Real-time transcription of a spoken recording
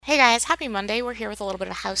guys, happy Monday. We're here with a little bit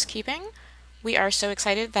of housekeeping. We are so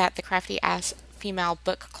excited that the Crafty Ass Female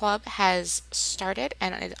Book Club has started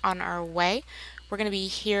and is on our way. We're going to be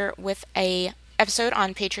here with a episode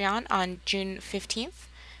on Patreon on June 15th,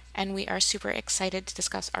 and we are super excited to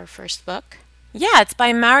discuss our first book. Yeah, it's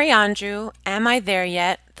by Mary Andrew. Am I There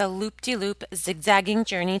Yet? The Loop-de-Loop Zigzagging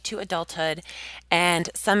Journey to Adulthood.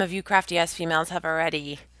 And some of you crafty ass females have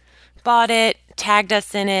already bought it, tagged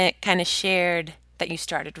us in it, kind of shared that you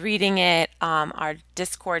started reading it. Our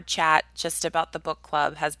Discord chat just about the book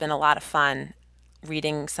club has been a lot of fun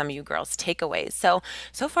reading some of you girls' takeaways. So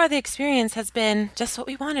far the experience has been just what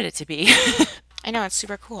we wanted it to be. I know, it's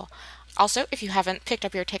super cool. Also, if you haven't picked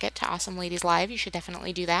up your ticket to Awesome Ladies Live, you should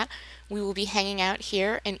definitely do that. We will be hanging out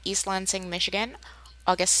here in East Lansing, Michigan,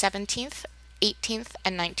 August 17th, 18th,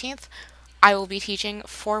 and 19th. I will be teaching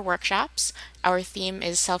 4 workshops. Our theme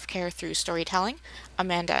is self-care through storytelling.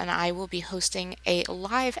 Amanda and I will be hosting a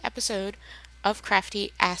live episode of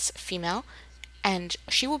Crafty Ass Female, and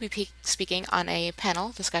she will be speaking on a panel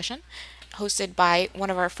discussion hosted by one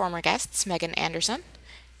of our former guests, Megan Anderson.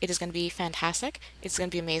 It is going to be fantastic. It's going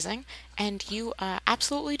to be amazing, and you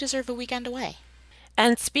absolutely deserve a weekend away.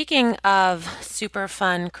 And speaking of super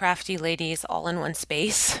fun, crafty ladies all in one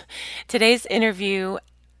space, today's interview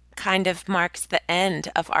kind of marks the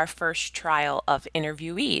end of our first trial of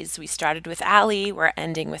interviewees. We started with Allie, we're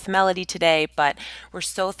ending with Melody today, but we're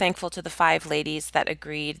so thankful to the 5 ladies that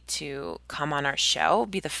agreed to come on our show,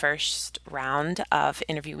 be the first round of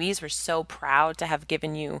interviewees. We're so proud to have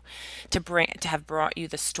brought you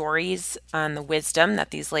the stories and the wisdom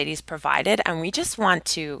that these ladies provided, and we just want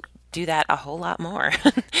to do that a whole lot more.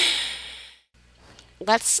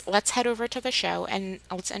 Let's head over to the show and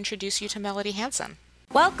let's introduce you to Melody Hansen.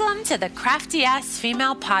 Welcome to the Crafty Ass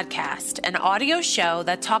Female Podcast, an audio show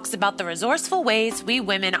that talks about the resourceful ways we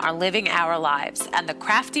women are living our lives and the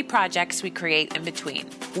crafty projects we create in between.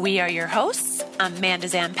 We are your hosts, Amanda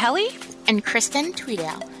Zampelli and Kristen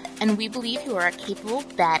Tweedale, and we believe you are a capable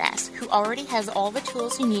badass who already has all the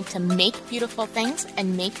tools you need to make beautiful things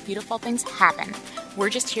and make beautiful things happen. We're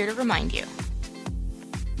just here to remind you.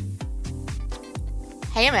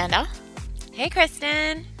 Hey, Amanda. Hey,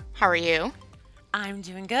 Kristen. How are you? I'm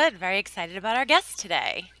doing good. Very excited about our guest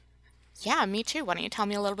today. Yeah, me too. Why don't you tell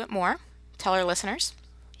me a little bit more? Tell our listeners.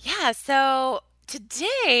 Yeah, so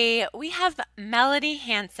today we have Melody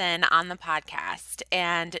Hansen on the podcast,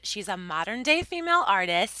 and she's a modern day female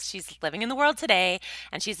artist. She's living in the world today,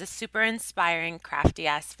 and she's a super inspiring, crafty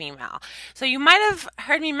ass female. So you might have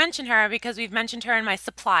heard me mention her because we've mentioned her in my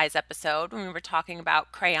supplies episode when we were talking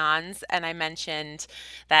about crayons, and I mentioned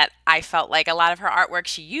that I felt like a lot of her artwork,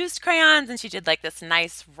 she used crayons, and she did like this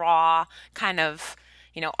nice raw kind of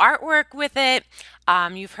artwork with it.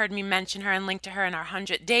 You've heard me mention her and link to her in our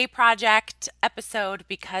 100-day project episode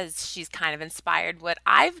because she's kind of inspired what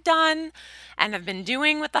I've done and have been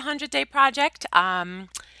doing with the 100-day project. And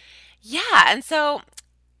so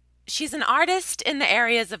she's an artist in the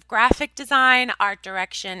areas of graphic design, art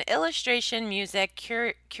direction, illustration, music,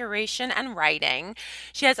 curation, and writing.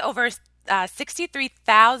 She has over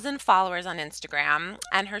 63,000 followers on Instagram,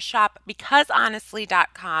 and her shop,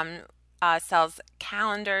 becausehonestly.com, sells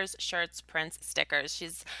calendars, shirts, prints, stickers.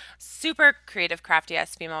 She's super creative, crafty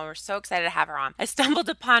ass female. We're so excited to have her on. I stumbled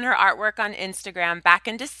upon her artwork on Instagram back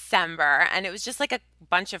in December, and it was just like a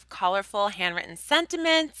bunch of colorful handwritten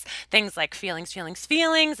sentiments, things like feelings, feelings,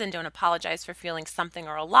 feelings, and don't apologize for feeling something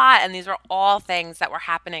or a lot. And these were all things that were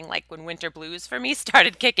happening like when winter blues for me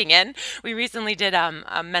started kicking in. We recently did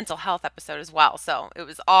a mental health episode as well. So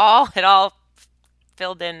it all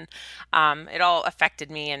filled in, it all affected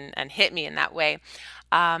me and hit me in that way.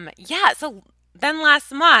 So then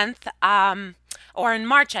last month, or in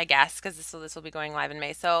March, I guess, because this will be going live in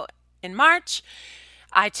May. So in March,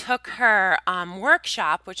 I took her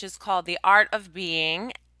workshop, which is called The Art of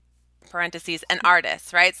Being, parentheses, an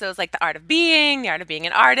artist, right? So it's like the art of being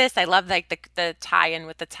an artist. I love like the tie-in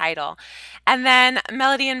with the title. And then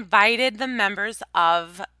Melody invited the members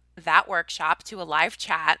of that workshop to a live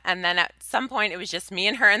chat, and then at some point it was just me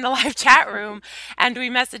and her in the live chat room, and we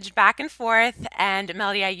messaged back and forth. And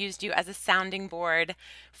Melody, I used you as a sounding board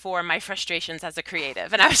for my frustrations as a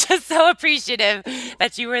creative, and I was just so appreciative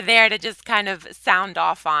that you were there to just kind of sound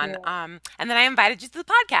off on. And then I invited you to the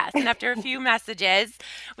podcast, and after a few messages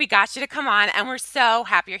we got you to come on, and we're so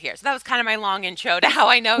happy you're here. So that was kind of my long intro to how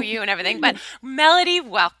I know you and everything. But Melody,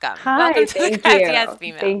 welcome. Hi, welcome to thank the Crafty you. Ass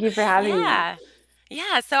Female. Thank you for having me.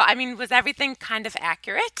 Yeah, so I mean, was everything kind of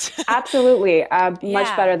accurate? Absolutely.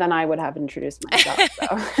 Much better than I would have introduced myself.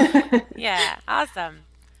 So. Yeah, awesome.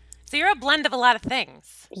 So you're a blend of a lot of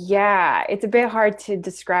things. Yeah, it's a bit hard to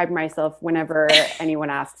describe myself whenever anyone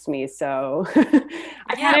asks me. So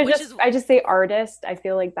I kind Yeah, of which just is, I just say artist. I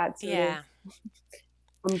feel like that sort of yeah.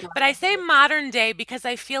 But I umbrella say for it. modern day because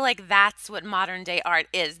I feel like that's what modern day art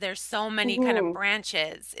is. There's so many kind of Hmm.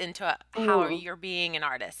 branches into how Hmm. you're being an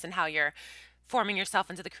artist and how you're forming yourself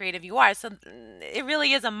into the creative you are. So it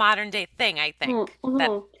really is a modern day thing, I Hmm. think,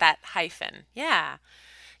 that Hmm. that hyphen. Yeah.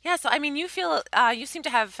 Yeah, so I mean, you seem to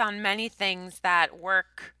have found many things that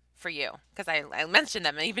work for you because I mentioned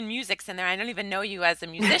them, and even music's in there. I don't even know you as a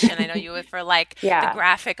musician. I know you for like the Yeah.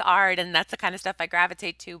 graphic art, and that's the kind of stuff I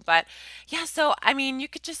gravitate to. But yeah, so I mean, you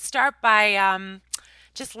could just start by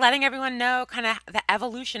just letting everyone know kind of the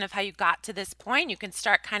evolution of how you got to this point. You can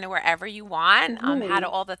start kind of wherever you want. How do Hmm.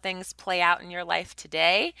 all the things play out in your life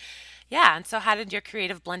today? Yeah, and so how did your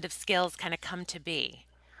creative blend of skills kind of come to be?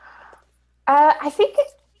 I think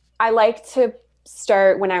I like to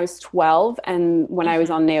start when I was 12 and when I was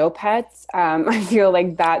Hmm. on Neopets. I feel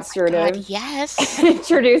like Oh that my sort God, of yes.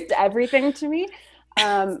 introduced everything to me.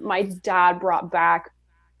 My dad brought back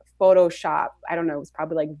Photoshop. I don't know, it was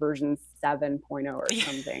probably like version 7.0 or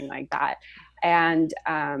something like that. And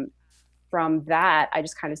from that, I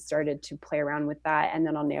just kind of started to play around with that. And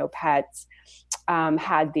then on Neopets,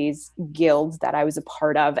 had these guilds that I was a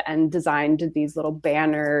part of and designed these little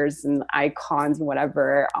banners and icons and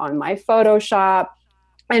whatever on my Photoshop.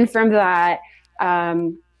 And from that,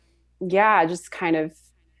 um, yeah, just kind of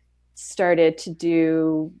started to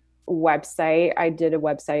do website. I did a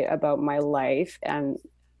website about my life and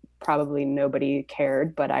probably nobody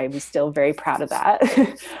cared, but I was still very proud of that.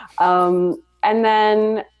 And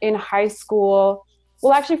then in high school,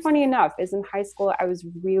 well, actually, funny enough, is in high school, I was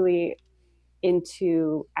really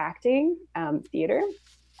into acting, theater.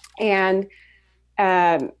 And,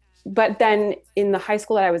 um, but then in the high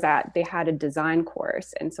school that I was at, they had a design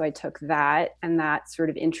course. And so I took that, and that sort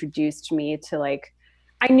of introduced me to like,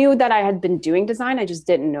 I knew that I had been doing design. I just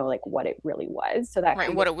didn't know like what it really was. So that Right,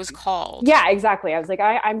 kind of, what it was called. yeah, exactly. I was like,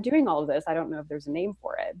 I'm doing all of this. I don't know if there's a name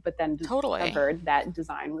for it, but then Totally. discovered that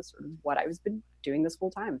design was sort of what I was been doing this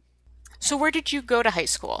whole time. So where did you go to high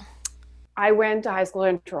school? I went to high school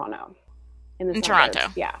in Toronto, in the In suburbs.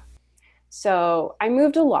 Toronto. Yeah. So I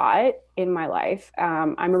moved a lot in my life.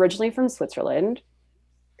 I'm originally from Switzerland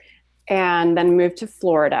and then moved to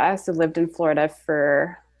Florida. So lived in Florida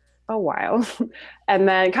for a while and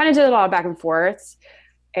then kind of did it all back and forth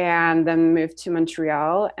and then moved to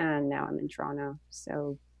Montreal and now I'm in Toronto.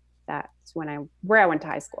 So that's where I went to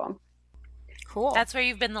high school. Cool. That's where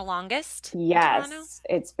you've been the longest in Toronto? Yes,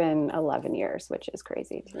 it's been 11 years, which is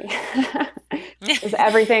crazy to me. Because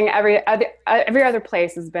everything, every other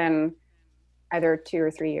place has been either 2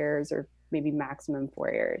 or 3 years or maybe maximum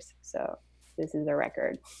 4 years. So this is a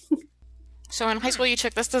record. So in high Hmm. school you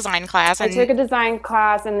took this design class I took and a design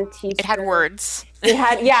class and the it had teacher, words. it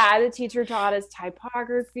had, yeah, the teacher taught us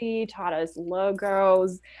typography, taught us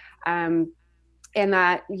logos. Um, and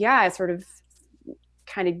that, yeah, it sort of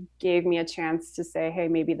kind of gave me a chance to say, hey,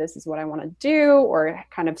 maybe this is what I want to do, or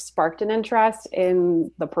kind of sparked an interest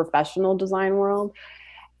in the professional design world.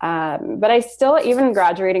 But I still, even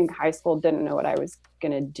graduating high school, didn't know what I was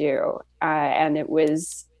going to do. And it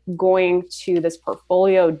was going to this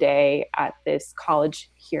portfolio day at this college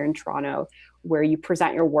here in Toronto where you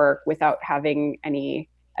present your work without having any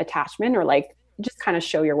attachment or like just kind of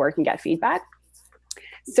show your work and get feedback.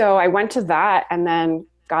 So I went to that and then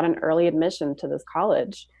got an early admission to this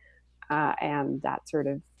college. And that sort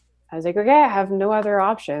of, I was like, okay, I have no other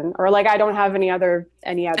option, or like I don't have any other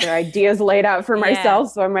ideas laid out for Yeah.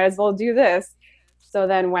 myself, so I might as well do this. So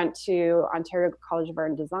then went to Ontario College of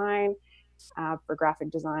Art and Design for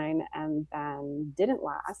graphic design, and then didn't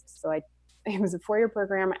last. So I it was a 4 year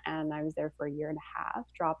program, and I was there for a year and a half.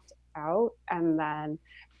 Dropped out, and then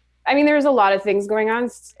I mean, there was a lot of things going on,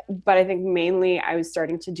 but I think mainly I was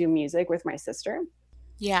starting to do music with my sister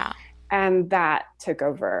Yeah, and that took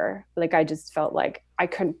over. Like I just felt like I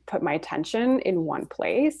couldn't put my attention in one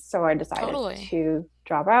place, so I decided totally. to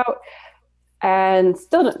drop out and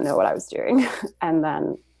still didn't know what I was doing. And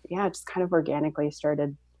then yeah, just kind of organically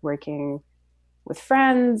started working with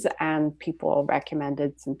friends, and people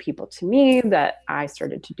recommended some people to me that I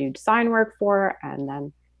started to do design work for, and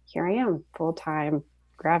then here I am, full-time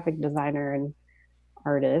graphic designer and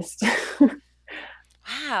artist.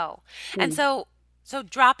 Wow. And so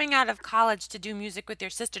dropping out of college to do music with your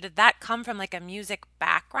sister, did that come from like a music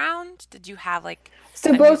background? Did you have like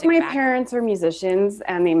So a both music my background? parents are musicians,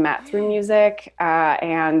 and they met through Mm. music.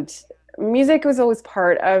 And music was always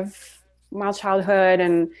part of my childhood,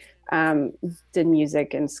 and did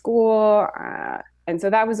music in school. And so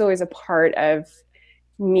that was always a part of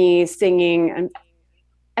me singing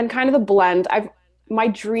and kind of the blend. My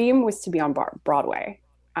dream was to be on Broadway,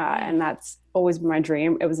 Mm. and that's always been my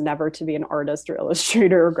dream. It was never to be an artist or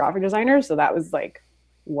illustrator or graphic designer, so that was like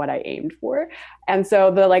what I aimed for. And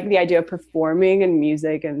so the idea of performing and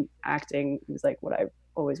music and acting was like what I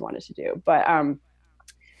always wanted to do. But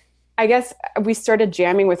I guess we started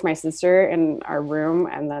jamming with my sister in our room,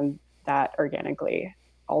 and then that organically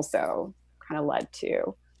also kind of led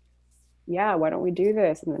to, yeah, why don't we do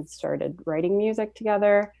this? And then started writing music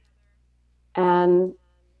together. And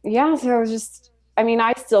yeah, so I was just, I mean,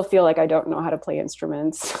 I still feel like I don't know how to play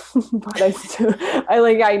instruments, but just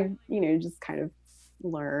kind of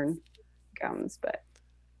learn gums. But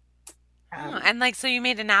Oh, um, and like, so you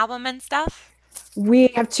made an album and stuff? we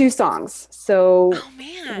have two songs. So Oh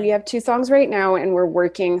we man. have two songs right now, and we're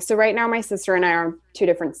working. So right now, my sister and I are in two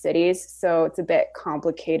different cities. So it's a bit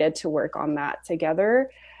complicated to work on that together.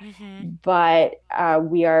 Mm-hmm. But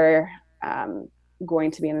we are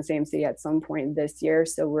going to be in the same city at some point this year.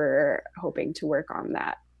 So we're hoping to work on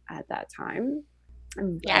that at that time.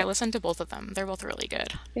 Yeah, I But listened to both of them. They're both really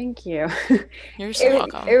good. thank you. You're so It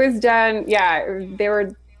welcome. was done. Yeah, they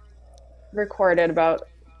were recorded about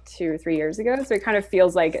 2 or 3 years ago. So it kind of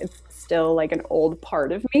feels like it's still like an old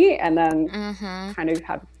part of me, and then Mm-hmm. kind of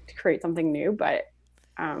have to create something new. But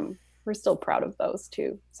we're still proud of those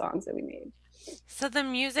two songs that we made. So the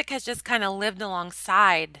music has just kind of lived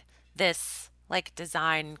alongside this like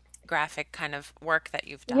design graphic kind of work that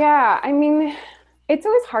you've done. Yeah, I mean, it's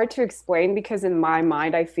always hard to explain because in my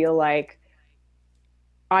mind, I feel like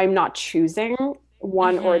I'm not choosing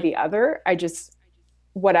one or Mm-hmm. the other. I just,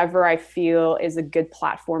 whatever I feel is a good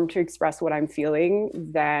platform to express what I'm feeling,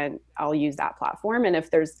 then I'll use that platform. And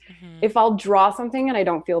Mm-hmm. if I'll draw something and I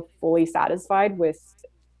don't feel fully satisfied with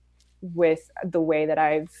the way that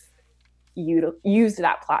I've used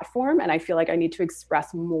that platform, and I feel like I need to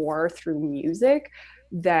express more through music,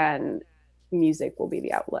 then music will be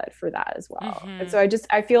the outlet for that as well. And Mm-hmm. so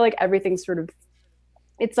I feel like everything's sort of,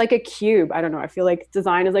 it's like a cube. I don't know. I feel like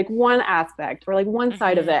design is like one aspect or like one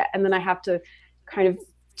side of Mm-hmm. it. And then I have to kind of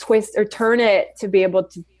twist or turn it to be able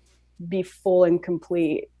to be full and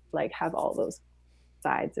complete, like have all those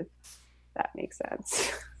sides, if that makes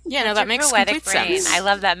sense. Yeah, no, That's that your makes poetic complete brain. I sense.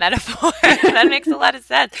 love that metaphor. That makes a lot of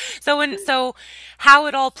sense. So how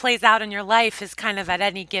it all plays out in your life is kind of at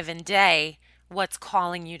any given day what's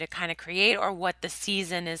calling you to kind of create or what the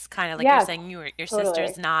season is kind of like you're Yeah, saying your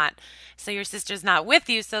sister's totally. not so your sister's not with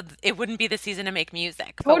you so it wouldn't be the season to make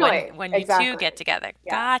music but Totally. when you two Exactly. get together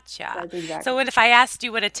Yeah, gotcha. that's exactly. So if I asked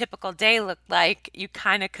you what a typical day looked like you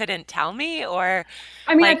kind of couldn't tell me or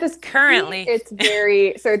I mean, like at this point, currently. it's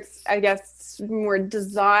very, so it's, I guess, more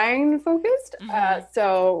design focused. Mhm.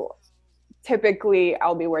 So typically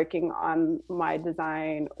I'll be working on my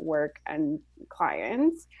design work and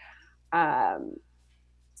clients. Um,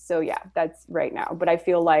 so yeah, that's right now. But I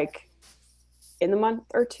feel like in a month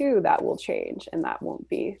or two, that will change and that won't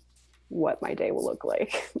be what my day will look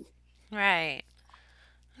like. Right.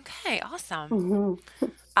 Okay, awesome. Mhm.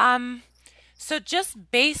 Um, so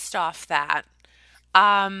just based off that,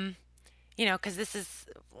 um, because this is,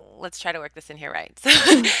 let's try to work this in here, right?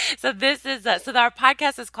 So this is, so our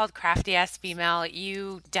podcast is called Crafty Ass Female.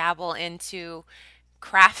 You dabble into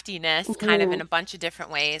craftiness kind of in Mhm. a bunch of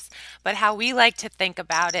different ways, but how we like to think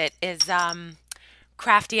about it is,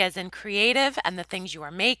 crafty as in creative and the things you are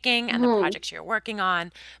making and the Mhm. projects you're working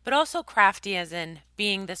on, but also crafty as in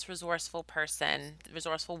being this resourceful person,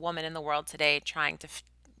 resourceful woman in the world today, trying to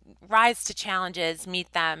rise to challenges,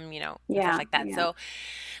 meet them, and stuff Yeah, like that. yeah. So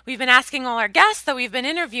we've been asking all our guests that we've been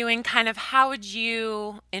interviewing kind of how would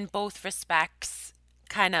you, in both respects,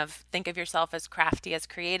 kind of think of yourself as crafty as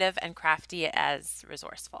creative and crafty as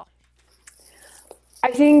resourceful?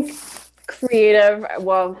 I think creative,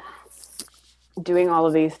 well, doing all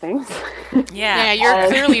of these things. Yeah. Yeah, you're uh,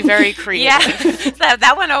 clearly very Yeah. creative.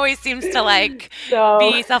 That one always seems to like so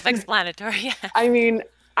be self-explanatory. Yeah. I mean,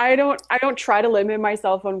 I don't try to limit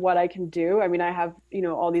myself on what I can do. I mean, I have,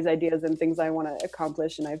 all these ideas and things I want to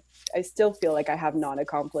accomplish, and I still feel like I have not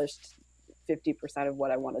accomplished 50% of what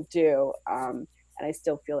I want to do. And I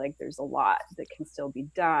still feel like there's a lot that can still be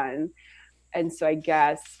done. And so I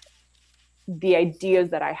guess the ideas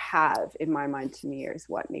that I have in my mind, to me, is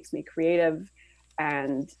what makes me creative,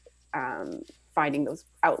 and um, finding those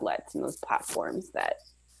outlets and those platforms that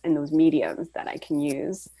and those mediums that I can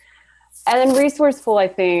use. And then resourceful, I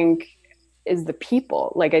think, is the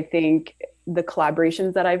people. Like, I think the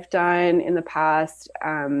collaborations that I've done in the past,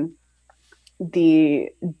 the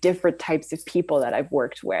different types of people that I've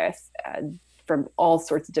worked with, from all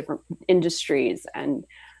sorts of different industries and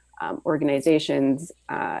organizations,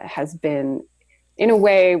 has been in a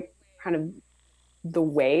way, kind of the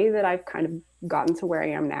way that I've kind of gotten to where I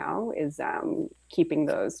am now is keeping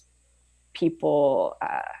those people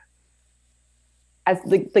as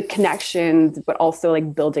the connections, but also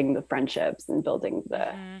like building the friendships and building the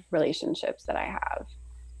Hmm. relationships that I have.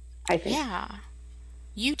 I think. Yeah.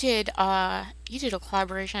 You did a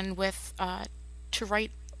collaboration with to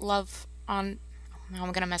write love on, oh, now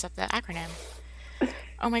I'm gonna mess up the acronym.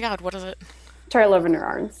 Oh my god, what is it? Try love in her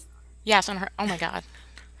arms. Yes, on her, oh my god.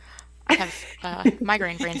 I have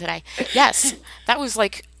migraine brain today. Yes, that was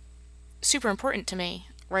like super important to me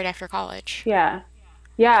right after college. Yeah.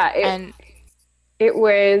 Yeah. And It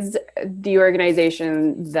was the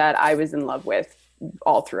organization that I was in love with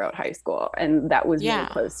all throughout high school. And that was really yeah.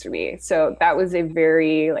 close to me. So that was a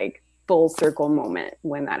very like full circle moment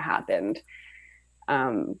when that happened.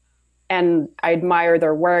 Um, and I admire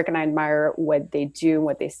their work and I admire what they do,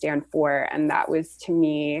 what they stand for. And that was to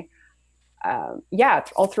me, yeah,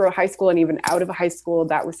 all through high school and even out of high school,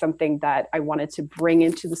 that was something that I wanted to bring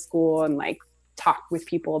into the school and like talk with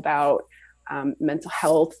people about mental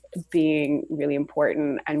health being really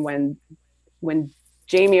important. And when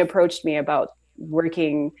Jamie approached me about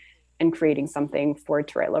working and creating something for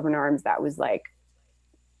To Write Love in Arms, that was like,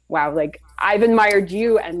 wow, like I've admired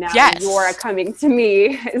you and now you're Yes. coming to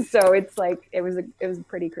me. So it's like it was a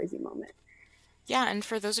pretty crazy moment. Yeah, and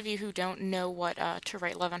for those of you who don't know what To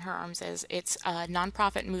Write Love in Her Arms is, it's a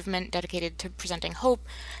nonprofit movement dedicated to presenting hope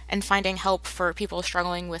and finding help for people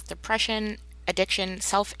struggling with depression, addiction,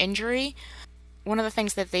 self injury. One of the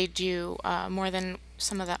things that they do more than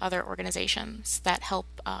some of the other organizations that help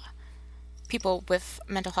people with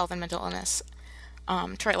mental health and mental illness,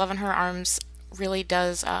 To Write Love in Her Arms really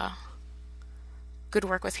does good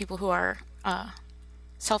work with people who are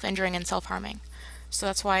self injuring and self harming. So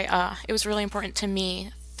that's why it was really important to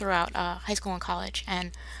me throughout high school and college.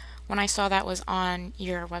 And when I saw that was on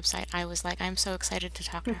your website, I was like, I'm so excited to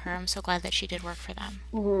talk to her. I'm so glad that she did work for them.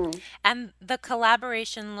 Mm-hmm. And the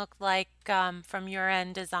collaboration looked like from your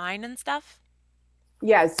end design and stuff?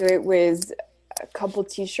 Yeah, so it was a couple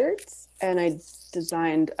t-shirts and I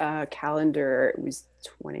designed a calendar. It was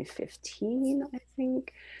 2015, I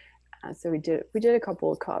think. So we did a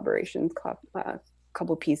couple of collaborations,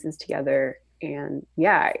 couple pieces together, and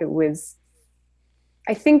yeah, it was.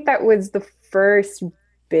 I think that was the first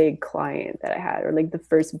big client that I had, or like the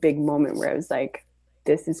first big moment where I was like,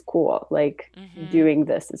 "This is cool. Like Hmm. doing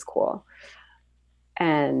this is cool."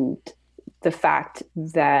 And the fact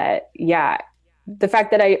that, yeah, the fact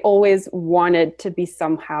that I always wanted to be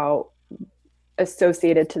somehow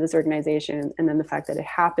associated to this organization, and then the fact that it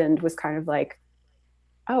happened was kind of like,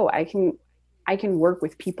 oh, I can work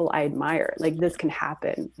with people I admire. Like this can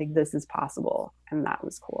happen. Like this is possible, and that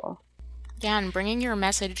was cool. Yeah, and bringing your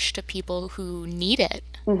message to people who need it.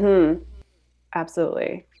 Mm-hmm.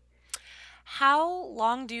 Absolutely. How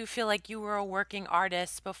long do you feel like you were a working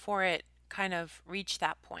artist before it kind of reached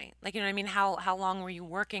that point? Like, you know what I mean? How long were you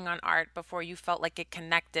working on art before you felt like it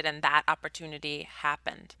connected and that opportunity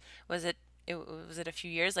happened? Was it a few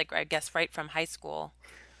years? Like, I guess right from high school.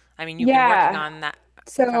 I mean, you've been working Yeah. on that from.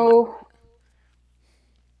 So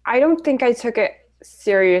I don't think I took it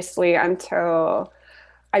seriously until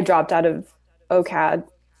I dropped out of OCAD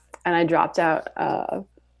and I dropped out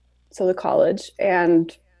to the college.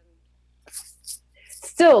 And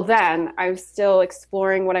still then, I was still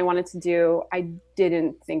exploring what I wanted to do. I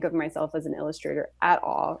didn't think of myself as an illustrator at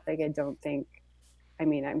all. Like, I don't think, I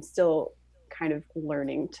mean, I'm still kind of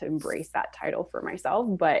learning to embrace that title for myself.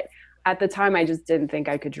 But at the time, I just didn't think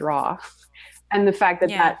I could draw. And the fact that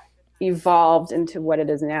Yeah. that evolved into what it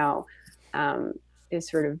is now um, is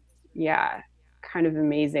sort of, yeah, kind of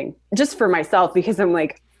amazing just for myself because I'm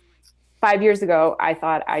like, 5 years ago, I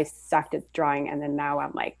thought I sucked at drawing, and then now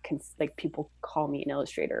I'm like people call me an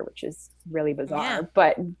illustrator, which is really Yeah. bizarre,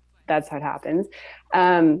 but that's how it happens.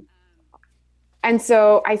 Um, and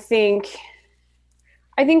so I think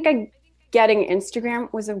getting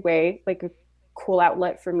Instagram was a way, like a cool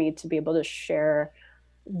outlet for me to be able to share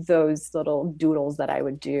those little doodles that I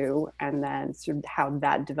would do, and then sort of how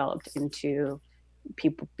that developed into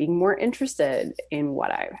people being more interested in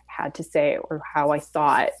what I had to say or how I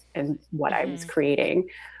thought and what I was Hmm. creating.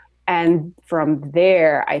 And from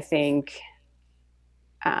there, I think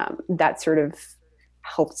that sort of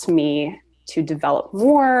helped me to develop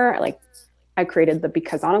more. Like I created the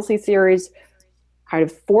Because Honestly series kind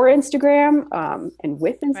of for Instagram and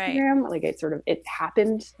with Right. Instagram. Like it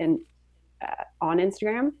happened on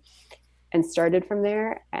Instagram and started from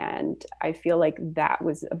there. And I feel like that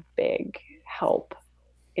was a big help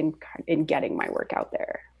in in getting my work out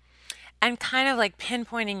there. And kind of like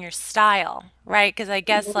pinpointing your style, right? Because I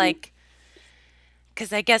guess Mm-hmm. like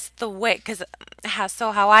because I guess the way, because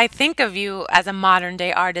how I think of you as a modern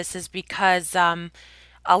day artist is because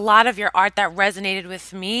a lot of your art that resonated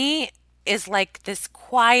with me is like this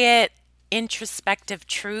quiet, introspective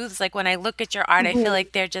truths. Like when I look at your art, I feel Mhm.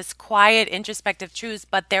 like they're just quiet, introspective truths,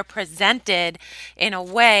 but they're presented in a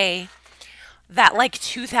way that like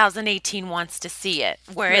 2018 wants to see it,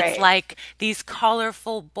 where it's Right. like these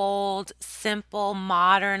colorful, bold, simple,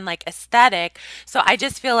 modern, like aesthetic. So I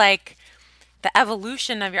just feel like the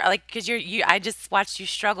evolution of your like because you I just watched you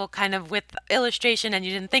struggle kind of with illustration and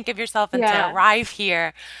you didn't think of yourself and to Yeah. arrive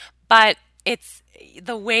here, but it's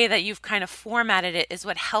the way that you've kind of formatted it is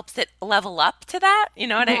what helps it level up to that. You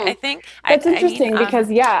know what I Mhm. think? That's I mean, interesting because,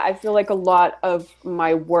 yeah, I feel like a lot of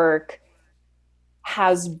my work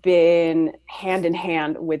has been hand in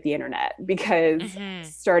hand with the internet because mhm.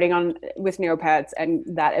 starting on with neopets and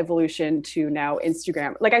that evolution to now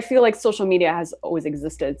Instagram, like I feel like social media has always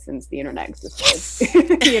existed since the internet existed. Yes.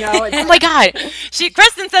 It's Oh my God.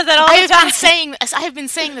 Kristen says that all I the have been time. saying this. I have been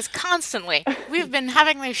saying this constantly. We've been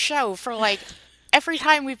having this show for like every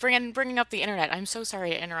time we bringing up the internet. I'm so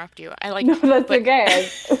sorry to interrupt you. I like, no, that's but okay.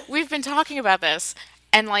 we've been talking about this,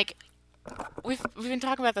 and like we've been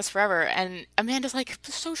talking about this forever. And Amanda's like,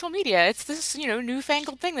 social media. It's this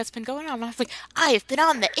newfangled thing that's been going on. And I was like, I've been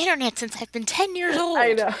on the internet since I've been 10 years I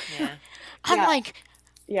old. know. Yeah. I'm Yeah, like,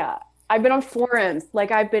 yeah. I've been on forums,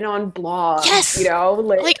 like I've been on blogs, yes.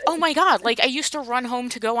 like, Like, oh my God. Like, I used to run home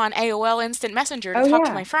to go on AOL Instant Messenger to oh talk to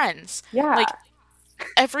yeah, my friends. yeah, Like,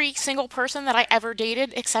 every single person that I ever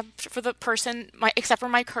dated, except for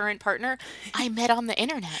my current partner, I met on the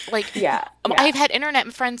internet. Like, yeah, yeah, I've had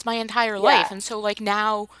internet friends my entire yeah, life, and so like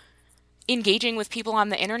now engaging with people on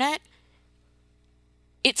the internet,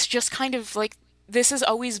 it's just kind of like this has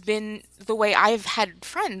always been the way I've had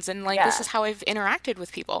friends, and like this yeah. is how I've interacted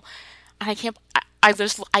with people. And I can't. I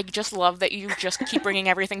just love that you just keep bringing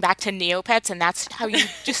everything back to Neopets, and that's how you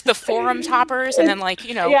just the forum toppers, and then It's like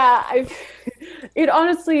yeah, it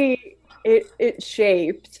honestly it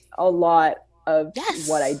shaped a lot of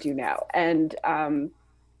what I yes, do now. And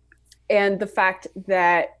the fact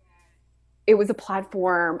that it was a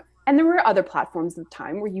platform, and there were other platforms at the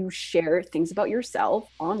time where you share things about yourself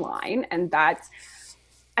online, and that's,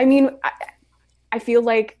 I mean, I feel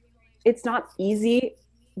like it's not easy.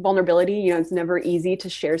 Vulnerability, it's never easy to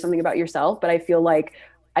share something about yourself, but I feel like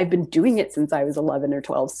I've been doing it since I was 11 or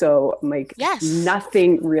 12. So like it's yes.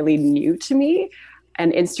 nothing really new to me.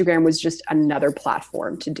 And Instagram was just another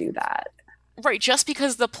platform to do that. Right, just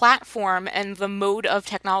because the platform and the mode of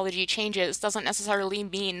technology changes doesn't necessarily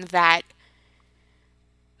mean that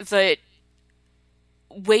the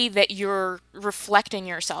way that you're reflecting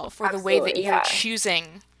yourself or the way that Absolutely. you're Yeah.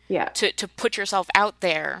 choosing Yeah. to put yourself out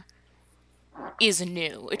there is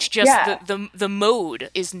new. It's just the Yeah. the mode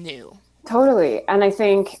is new. Totally. And I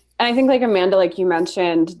think like Amanda, like you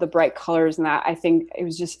mentioned, the bright colors and that, I think it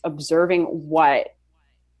was just observing what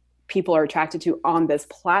people are attracted to on this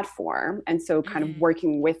platform. And so kind of Mhm.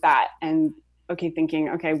 working with that and okay, thinking,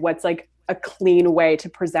 okay, what's like a clean way to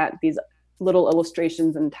present these little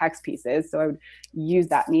illustrations and text pieces. So I would use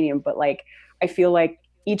that medium. But like I feel like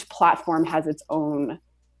each platform has its own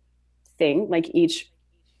thing. Like each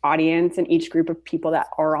audience and each group of people that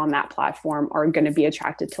are on that platform are going to be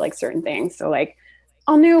attracted to like certain things. So like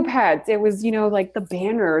on Neopets, it was, like the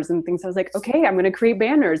banners and things. I was like, okay, I'm going to create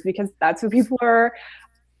banners because that's what people are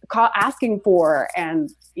asking for. And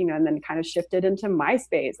then kind of shifted into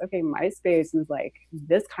MySpace. Okay, MySpace is like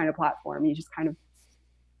this kind of platform. You just kind of,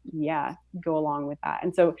 yeah, go along with that.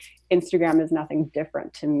 And so Instagram is nothing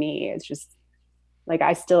different to me. It's just like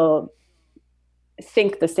I still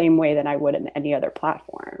think the same way that I would in any other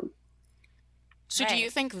platform. So do you Right.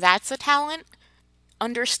 think that's a talent?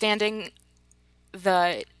 Understanding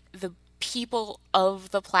the people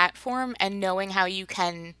of the platform and knowing how you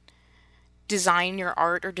can design your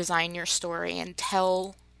art or design your story and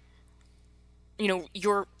tell,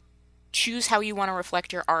 your choose how you want to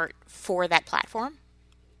reflect your art for that platform?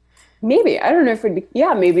 Maybe. I don't know if it'd be,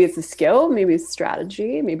 yeah, maybe it's a skill, maybe it's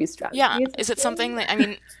strategy, maybe Yeah, strategy is a is it skill. something that I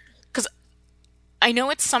mean, because I know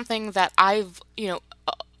it's something that I've,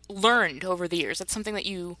 learned over the years. It's something that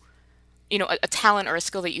a talent or a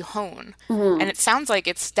skill that you hone. And Mm-hmm. it sounds like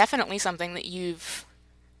it's definitely something that you've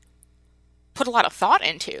put a lot of thought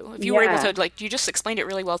into. If you were able to, Yeah. like, you just explained it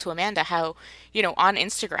really well to Amanda how, on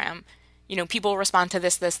Instagram, people respond to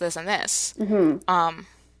this, this, this, and this, Mm-hmm.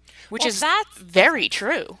 which Well, is that's very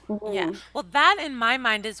true. yeah. Mm-hmm. Well, that in my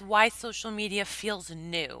mind is why social media feels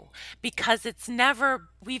new because it's never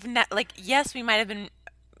like yes, we might have been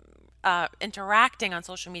interacting on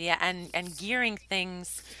social media and gearing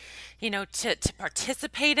things, to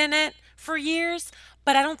participate in it for years,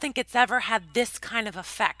 but I don't think it's ever had this kind of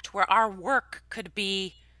effect where our work could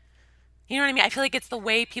be, you know what I mean? I feel like it's the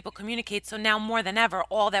way people communicate. So now more than ever,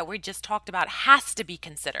 all that we just talked about has to be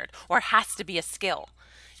considered or has to be a skill.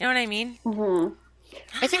 You know what I mean? Hmm.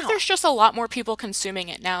 I I don't think know. there's just a lot more people consuming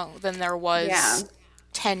it now than there Yeah. was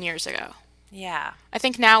 10 years ago. Yeah. I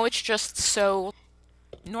think now it's just so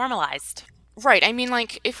Normalized. right. I mean,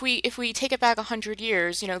 like if we take it back 100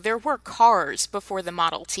 years, there were cars before the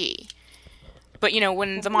Model T. But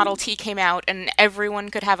when the Model Hmm. T came out and everyone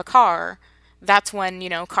could have a car, that's when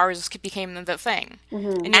cars became the thing.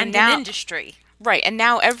 Hmm. And And an now, industry. right, and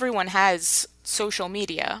now everyone has social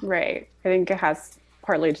media. Right. I think it has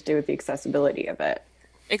partly to do with the accessibility of it.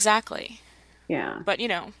 Exactly. Yeah. But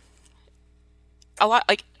a lot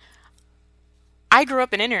like I grew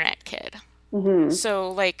up an internet kid. Hmm.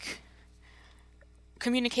 So like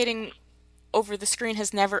communicating over the screen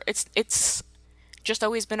has never it's just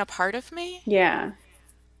always been a part of me. Yeah.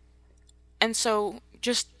 And so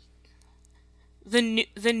just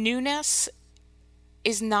the newness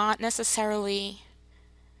is not necessarily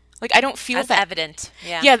like I don't feel As that. evident.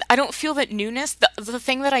 Yeah. Yeah, I don't feel that newness. The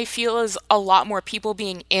thing that I feel is a lot more people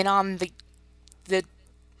being in on the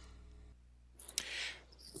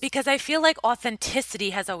Because I feel like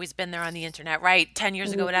authenticity has always been there on the internet, right? 10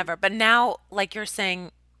 years ago, Hmm. whatever. But now, like you're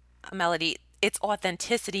saying, Melody, it's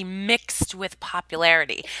authenticity mixed with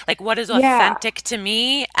popularity. Like what is Yeah. authentic to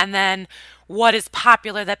me and then what is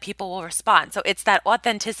popular that people will respond. So it's that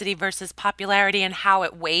authenticity versus popularity and how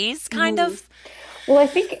it weighs kind Hmm. of. Well, I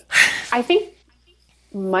think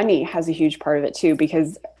money has a huge part of it too,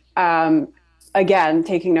 because um, again,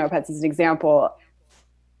 taking neopets as an example,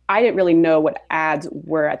 I didn't really know what ads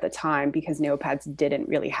were at the time because neopets didn't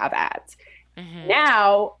really have ads. Hmm.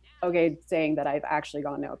 Now, okay, saying that I've actually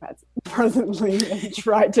gone neopets presently and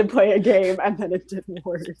tried to play a game and then it didn't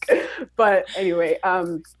work. But anyway,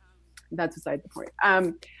 that's beside the point.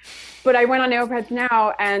 But I went on neopets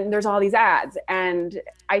now and there's all these ads, and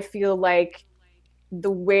I feel like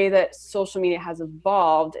the way that social media has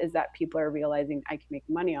evolved is that people are realizing I can make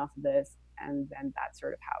money off of this, and then that's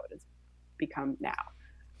sort of how it has become now.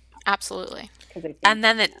 absolutely. Because I think, And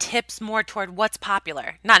then it tips more toward what's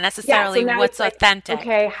popular, not yeah, so necessarily now it's what's like, authentic.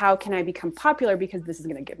 okay, how can I become popular because this is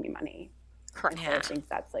going to give me money? And Correct. so I Yeah. think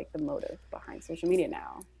that's like the motive behind social media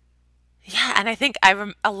now. Yeah, and I think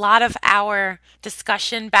a lot of our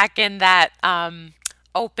discussion back in that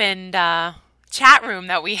opened chat room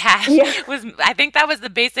that we had Yeah. was, I think that was the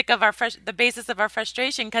basis of our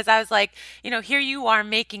frustration, because I was like, here you are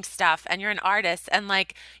making stuff and you're an artist and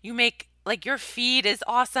like you make, like, your feed is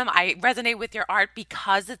awesome. I resonate with your art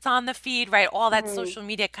because it's on the feed, right? All that Mhm. social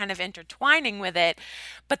media kind of intertwining with it.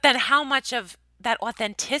 But then how much of that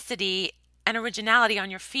authenticity and originality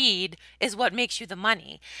on your feed is what makes you the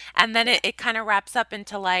money? And then Yeah. it kind of wraps up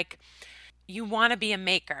into like, you want to be a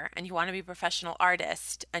maker and you want to be a professional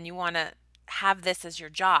artist and you want to have this as your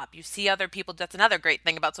job. You see other people. That's another great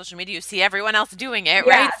thing about social media. You see everyone else doing it,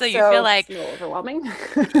 Yeah. right? So you feel So it's like, a little overwhelming.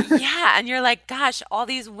 yeah. And you're like, gosh, all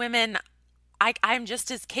these women, I'm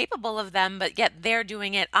just as capable of them, but yet they're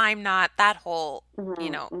doing it. I'm not, that whole, Hmm.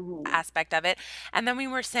 Hmm. aspect of it. And then we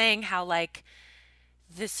were saying how like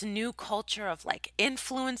this new culture of like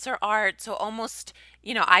influencer art. So almost,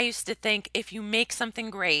 I used to think if you make something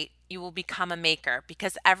great, you will become a maker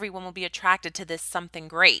because everyone will be attracted to this something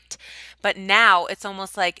great. But now it's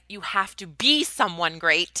almost like you have to be someone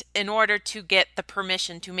great in order to get the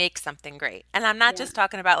permission to make something great. And I'm not Yeah. just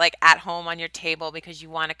talking about like at home on your table because you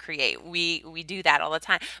want to create. We do that all the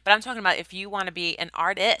time. But I'm talking about if you want to be an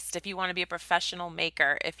artist, if you want to be a professional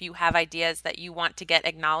maker, if you have ideas that you want to get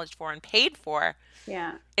acknowledged for and paid for,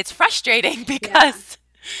 Yeah. it's frustrating Yeah. because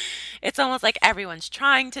it's almost like everyone's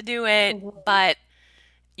trying to do it, Hmm. but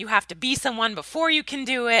you have to be someone before you can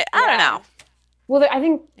do it. I don't Yeah. know. Well, I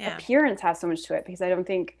think Yeah. appearance has so much to it because I don't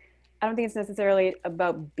think it's necessarily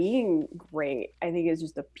about being great. I think it's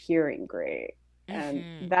just appearing great.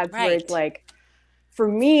 And that's where it's Right. like, for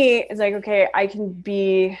me, it's like, okay, I can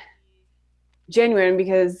be genuine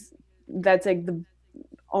because that's like the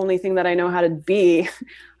only thing that I know how to be.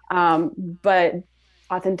 But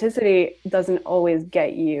authenticity doesn't always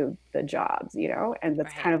get you the jobs. And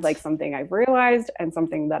that's kind of like Right. something I've realized and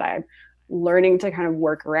something that I'm learning to kind of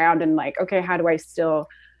work around and like, okay, how do I still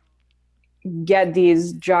get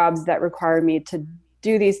these jobs that require me to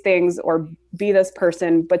do these things or be this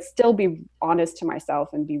person, but still be honest to myself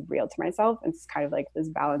and be real to myself? And it's kind of like this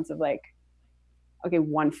balance of like, okay,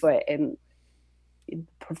 one foot in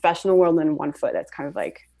professional world and one foot that's kind of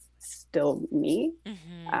like still me.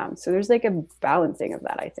 Hmm. So there's like a balancing of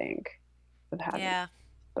that, I think, of having. Yeah.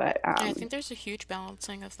 But Yeah, I think there's a huge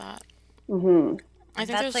balancing of that. Mm-hmm. I And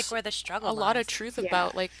think that's like there's where the a struggle lot of lies. truth Yeah.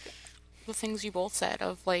 about like the things you both said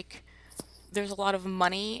of like there's a lot of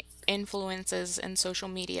money influences in social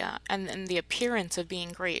media and the appearance of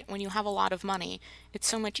being great. When you have a lot of money, it's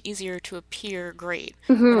so much easier to appear great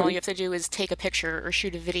when all Mm-hmm. you have to do is take a picture or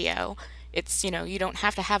shoot a video. It's, you don't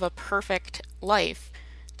have to have a perfect life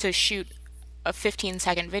to shoot a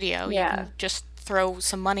 15-second video. You Yeah. can just throw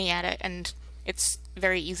some money at it and it's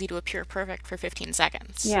very easy to appear perfect for 15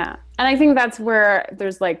 seconds. Yeah. And I think that's where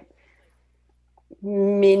there's like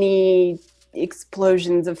mini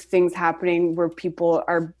explosions of things happening where people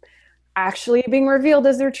are actually being revealed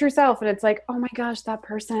as their true self. And it's like, oh my gosh, that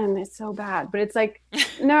person is so bad. But it's like,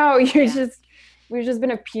 no, Yeah. we've just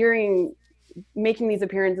been appearing, making these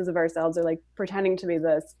appearances of ourselves or like pretending to be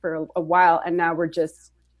this for a while. And now we're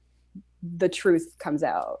just, the truth comes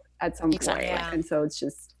out at some point. Exactly. Yeah. And so it's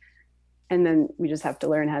just, and then we just have to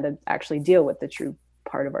learn how to actually deal with the true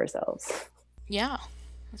part of ourselves. Yeah.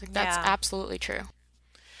 I think that's Yeah. absolutely true.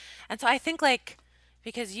 And so I think like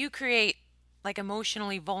because you create like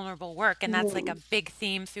emotionally vulnerable work and that's like Mm-hmm. a big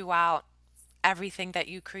theme throughout everything that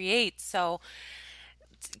you create. So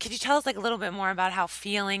could you tell us like a little bit more about how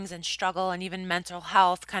feelings and struggle and even mental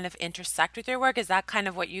health kind of intersect with your work? Is that kind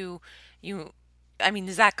of what you I mean,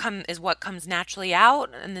 does that come is what comes naturally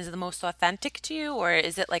out and is the most authentic to you, or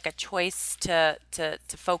is it like a choice to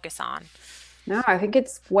focus on? No, I think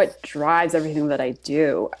it's what drives everything that I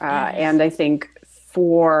do. Mm-hmm. And I think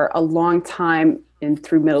for a long time in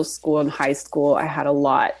through middle school and high school, I had a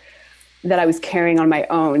lot that I was carrying on my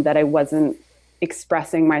own that I wasn't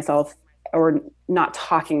expressing myself or not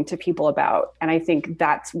talking to people about. And I think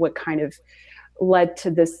that's what kind of led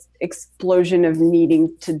to this explosion of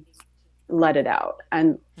needing to let it out.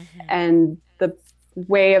 Mm-hmm. And the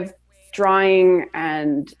way of drawing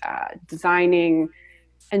and designing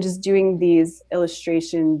and just doing these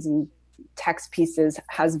illustrations and text pieces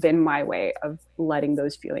has been my way of letting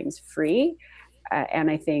those feelings free.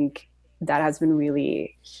 And I think that has been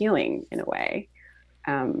really healing in a way.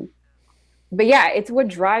 Um, but yeah, it's what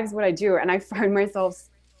drives what I do. And I find myself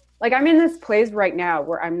like I'm in this place right now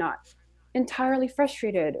where I'm not entirely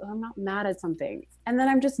frustrated or I'm not mad at something. And then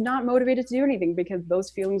I'm just not motivated to do anything because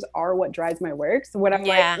those feelings are what drives my work. So when I'm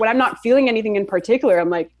like, Yeah. when I'm not feeling anything in particular, I'm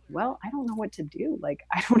like, well, I don't know what to do. Like,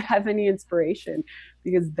 I don't have any inspiration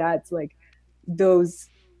because that's like those,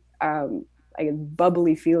 I guess,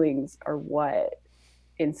 bubbly feelings are what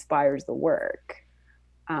inspires the work.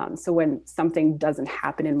 So when something doesn't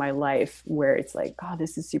happen in my life where it's like, oh,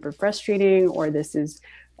 this is super frustrating or this is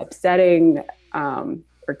upsetting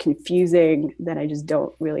or confusing, then I just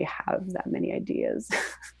don't really have that many ideas.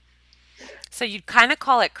 So you'd kind of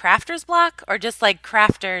call it crafter's block or just like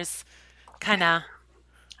crafter's kind of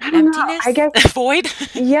I don't know. I emptiness, guess, void?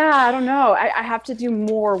 yeah, I don't know. I have to do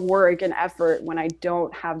more work and effort when I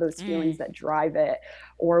don't have those feelings Mm, that drive it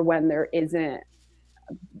or when there isn't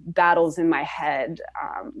battles in my head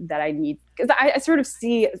that I need because I sort of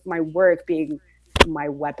see my work being my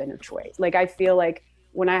weapon of choice. Like I feel like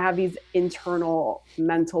when I have these internal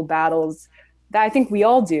mental battles that I think we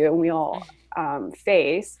all do and we all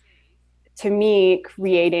face, to me,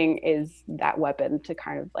 creating is that weapon to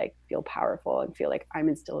kind of like feel powerful and feel like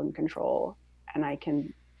I'm still in control and I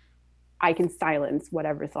can silence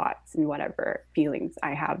whatever thoughts and whatever feelings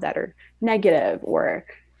I have that are negative or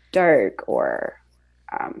dark or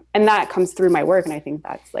and that comes through my work and I think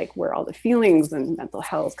that's like where all the feelings and mental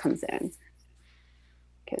health comes in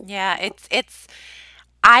because yeah, it's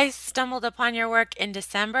I stumbled upon your work in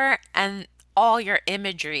December and all your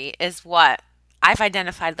imagery is what I've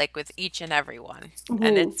identified like with each and every one.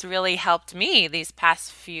 And mm-hmm. it's really helped me these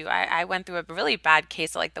past few. I went through a really bad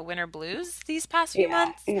case of like the winter blues these past few Yeah,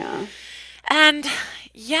 months. yeah, And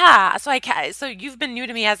yeah, so you've been new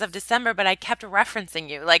to me as of December, but I kept referencing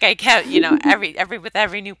you. Like I kept, every with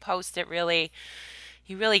every new post,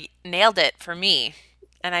 you really nailed it for me.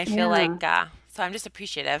 And I feel yeah. like so I'm just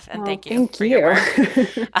appreciative and Well, thank you thank for your you. work.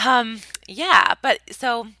 Yeah, but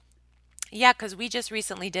so yeah, because we just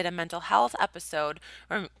recently did a mental health episode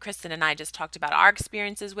where Kristen and I just talked about our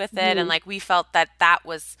experiences with it, and Mm-hmm. like we felt that that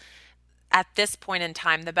was at this point in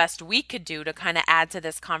time the best we could do to kind of add to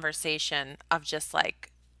this conversation of just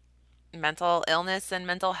like mental illness and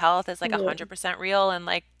mental health is like Yeah. 100% real and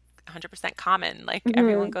like 100% common. Like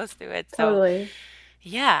everyone Mm-hmm. goes through it. So, Totally.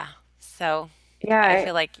 yeah. So, Yeah, I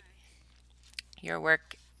feel like your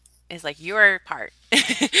work is like your part.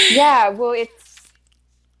 yeah. Well,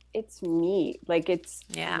 it's me. Like it's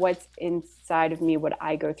Yeah. what's inside of me, what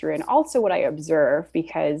I go through, and also what I observe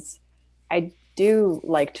because I do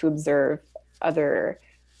like to observe other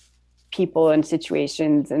people and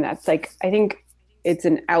situations, and that's like I think it's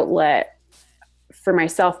an outlet for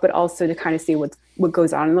myself, but also to kind of see what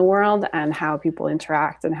goes on in the world and how people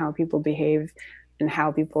interact and how people behave and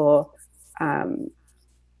how people.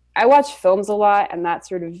 I watch films a lot, and that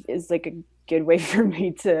sort of is like a good way for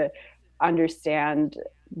me to understand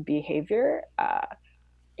behavior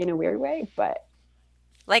in a weird way, but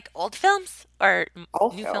Like old films or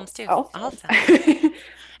all new films, films too? all All films. films.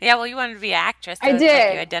 Yeah, well, you wanted to be an actress, I so it's like you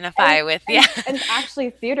did. identify with, yeah. And actually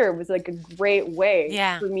theater was like a great way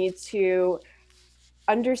Yeah. for me to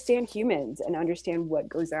understand humans and understand what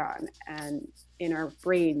goes on and in our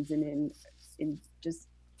brains and in just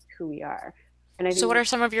who we are. And I So, what think are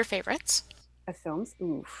some of your favorites? of films,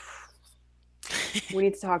 we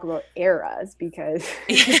need to talk about eras because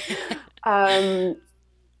um,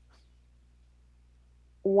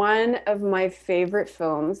 one of my favorite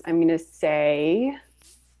films, I'm going to say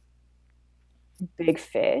Big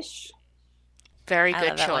Fish. Very I good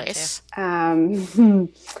love that one too. choice.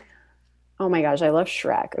 Oh my gosh, I love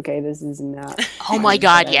Shrek. Okay, this is not Oh my funny, but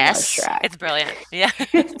God, I love yes. Shrek. It's brilliant. Yeah.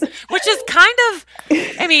 Which is kind of,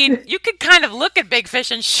 I mean, you could kind of look at Big Fish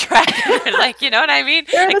and Shrek, like, you know what I mean?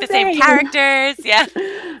 They're Like the the same same. characters. Yeah.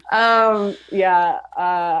 Yeah.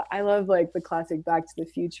 I love like the classic Back to the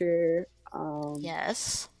Future.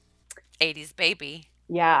 Yes. 80s baby.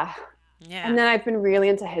 Yeah. And Yeah. then I've been really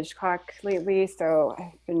into Hitchcock lately, so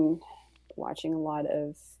I've been watching a lot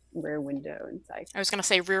of Rear Window and Psych. I was going to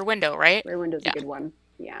say Rear Window, right? Rear Window's a Yeah. good one.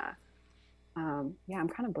 Yeah. Yeah, I'm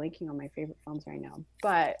kind of blanking on my favorite films right now,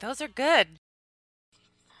 but Those are good.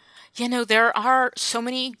 You know, there are so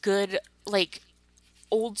many good, like,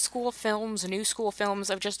 old school films, new school films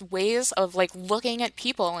of just ways of, like, looking at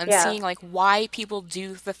people and yeah. seeing, like, why people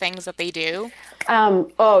do the things that they do.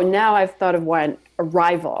 Oh, now I've thought of one.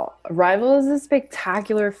 Arrival. Arrival is a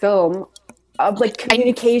spectacular film of like I,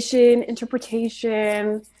 communication,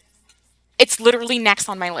 interpretation. it's literally next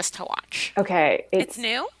on my list to watch. Okay, It's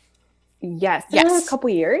new? yes, a Yes.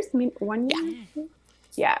 couple years, I mean 1 year. Yeah.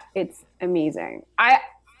 Yeah, it's amazing. I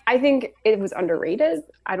think it was underrated.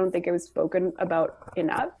 I don't think it was spoken about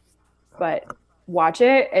enough, but watch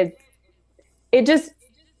it. It just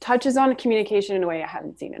touches on communication in a way I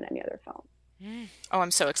haven't seen in any other film. Oh,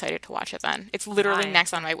 I'm so excited to watch it then. It's literally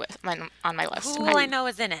Nice. next on on my list. Who will I know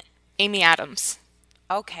is in it? Amy Adams.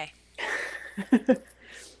 Okay.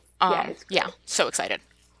 Yeah, it's great. Yeah, so excited.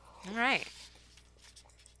 All right.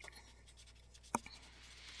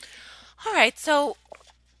 All right. So,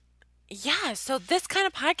 yeah. So, this kind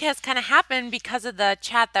of podcast kind of happened because of the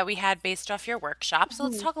chat that we had based off your workshop. So,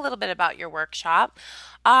 let's talk a little bit about your workshop.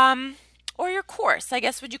 Or your course. I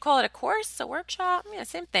guess, would you call it a course, a workshop? Yeah,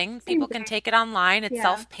 same thing. People can take it online. It's Yeah.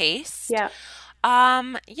 self-paced. Yeah.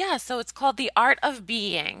 Yeah, so it's called The Art of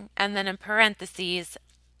Being, and then in parentheses,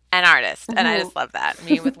 an artist. And I just love that.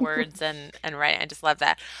 Me with words and writing. I just love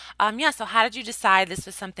that. Yeah, so how did you decide this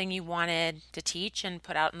was something you wanted to teach and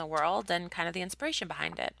put out in the world and kind of the inspiration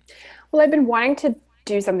behind it? Well, I've been wanting to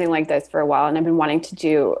do something like this for a while, and I've been wanting to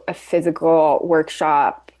do a physical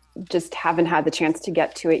workshop, just haven't had the chance to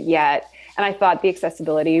get to it yet. And I thought the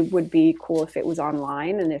accessibility would be cool if it was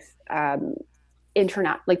online and if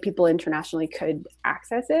people internationally could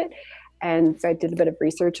access it. And so I did a bit of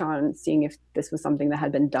research on seeing if this was something that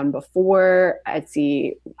had been done before. I'd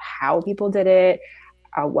see how people did it,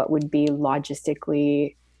 what would be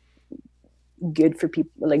logistically good for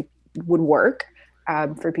people, like would work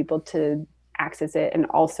for people to access it and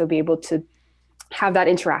also be able to have that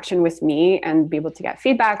interaction with me and be able to get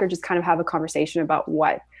feedback or just kind of have a conversation about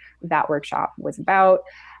what that workshop was about.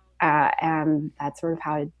 And that's sort of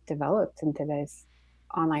how it developed into this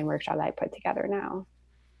online workshop that I put together now.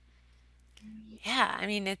 Yeah, I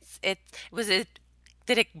mean,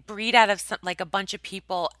 did it breed out of some, like a bunch of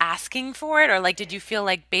people asking for it, or like did you feel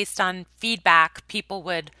like based on feedback people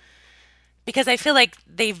would, because I feel like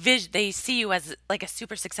they see you as like a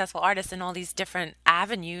super successful artist in all these different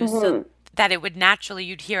avenues, so that it would naturally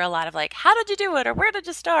you'd hear a lot of like, how did you do it, or where did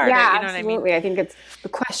you start, or Yeah, you know what I mean? absolutely. I think it's the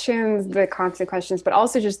questions, the constant questions, but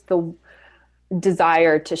also just the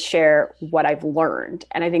desire to share what I've learned.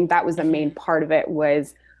 And I think that was the main part of it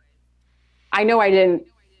was I know I didn't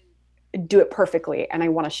do it perfectly and I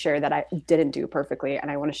want to share that I didn't do it perfectly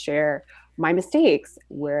and I want to share my mistakes,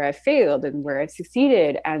 where I failed and where I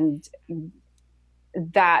succeeded, and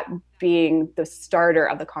that being the starter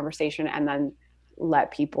of the conversation, and then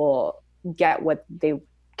let people get what they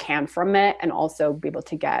can from it and also be able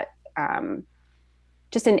to get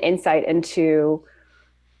just an insight into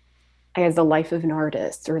I guess the life of an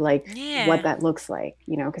artist or like what that looks like,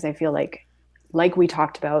 you know, because I feel like we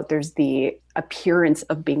talked about, there's the appearance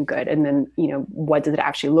of being good, and then, you know, what does it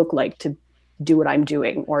actually look like to do what I'm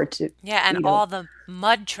doing or to, Yeah, and you know, all the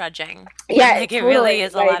mud trudging. yeah, Like it totally. really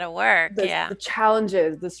is a lot Like of work. the Yeah.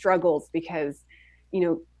 challenges, the struggles, because,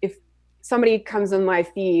 if somebody comes on my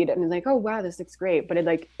feed and is like, oh wow, this looks great, but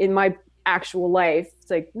like in my actual life,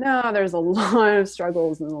 it's like, no, there's a lot of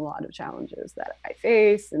struggles and a lot of challenges that I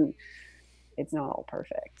face, and it's not all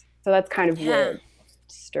perfect. So that's kind of where Yeah. it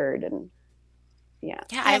stirred, and yeah.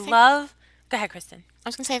 Yeah, Yeah, I I think love. Go ahead, Kristen. I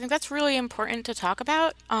was gonna say I think that's really important to talk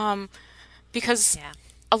about, because Yeah.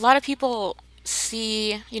 a lot of people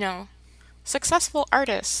see, successful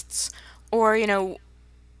artists, or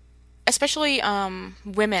especially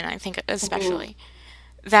women, I think Mm-hmm. especially,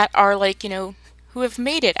 that are like, who have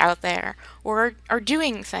made it out there or are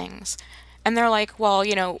doing things. And they're like, well,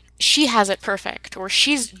 she has it perfect, or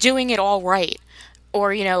she's doing it all right,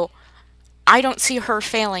 or, I don't see her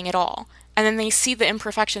failing at all. And then they see the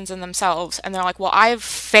imperfections in themselves and they're like, well, I've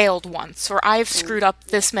failed once, or I've screwed up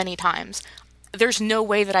this many times. There's no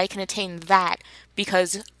way that I can attain that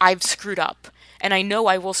because I've screwed up. And I know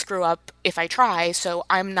I will screw up if I try, so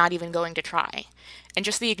I'm not even going to try. And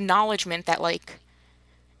just the acknowledgement that, like,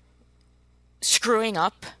 screwing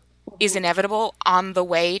up is Mm-hmm. inevitable on the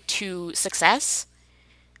way to success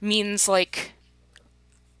means, like,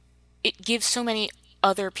 it gives so many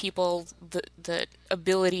other people the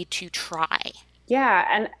ability to try. Yeah,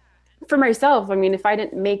 and for myself, I mean, if I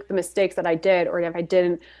didn't make the mistakes that I did, or if I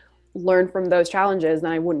didn't learn from those challenges,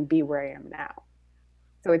 then I wouldn't be where I am now.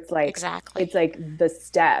 So it's Exactly. like the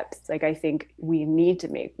steps. Like I think we need to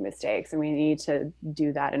make mistakes, and we need to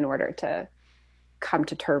do that in order to come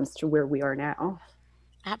to terms to where we are now.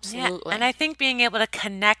 Yeah, and I Absolutely. think being able to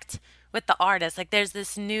connect with the artist, like there's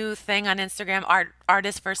this new thing on Instagram,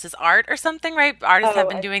 artist versus art or something, right? Artists have Oh,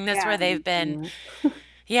 been doing this yeah, where I've they've been, seen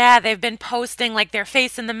yeah, they've been posting like their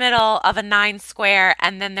face in the middle of a nine square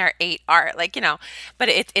and then their eight art, like, but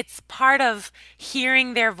it's part of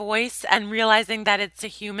hearing their voice and realizing that it's a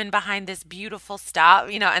human behind this beautiful stuff,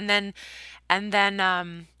 and then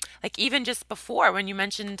like even just before when you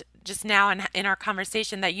mentioned just now in our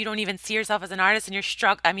conversation that you don't even see yourself as an artist and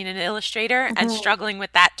I mean an illustrator and that. struggling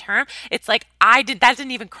with that term. It's like that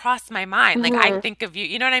didn't even cross my mind. Like I Hmm. think of you,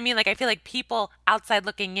 you know what I mean? Like I feel like people outside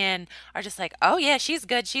looking in are just like, "Oh yeah, she's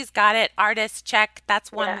good. She's got it. Artist, check.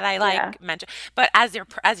 That's one Yeah, that I yeah, like." Mentor. But as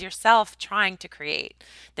yourself trying to create,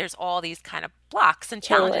 there's all these kind of blocks and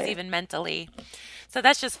challenges totally. even mentally. So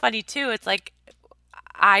that's just funny too. It's like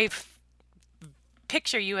I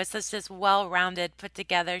picture you as this well-rounded, put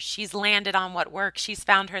together. She's landed on what works. She's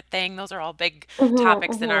found her thing. Those are all big Hmm.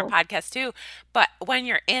 topics in our Hmm. podcast too. But when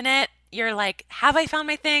you're in it, you're like, have I found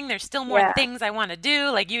my thing? There's still more Yeah. things I want to do.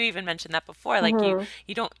 Like you even mentioned that before. Like you Hmm.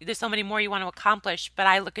 you don't there's so many more you want to accomplish, but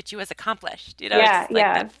I look at you as accomplished. It's Yeah, just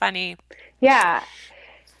like yeah, that funny. yeah.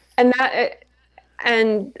 And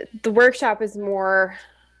and the workshop is more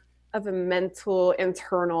of a mental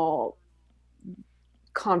internal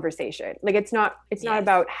conversation. Like it's not Yes.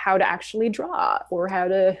 about how to actually draw or how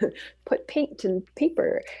to put paint and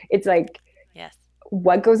paper. It's like Yes.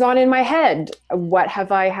 what goes on in my head, what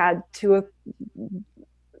have I had to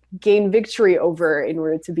gain victory over in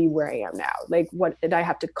order to be where I am now, like what did I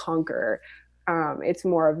have to conquer. It's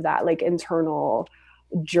more of that like internal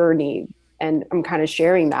journey, and I'm kind of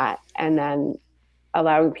sharing that, and then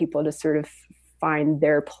allowing people to sort of find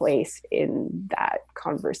their place in that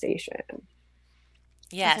conversation.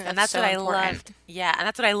 I Yes, think and that's that's what so I important. loved. Yeah, and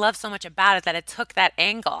that's what I love so much about it that it took that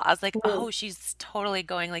angle. I was like, Mm-hmm. "Oh, she's totally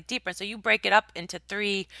going like deeper." So you break it up into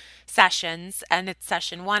 3 sessions, and it's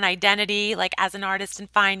session 1, identity, like as an artist and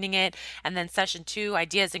finding it, and then session 2,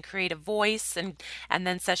 ideas and creative voice, and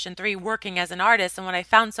then session 3, working as an artist. And what I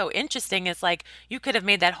found so interesting is like you could have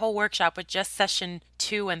made that whole workshop with just session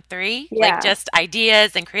 2 and 3, like Yeah. just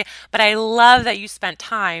ideas and create. But I love that you spent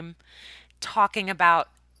time talking about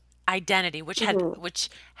identity, Mm-hmm. which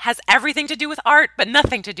has everything to do with art but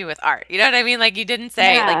nothing to do with art. You know what I mean? Like you didn't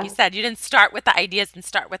say, like you Yeah. said, you didn't start with the ideas and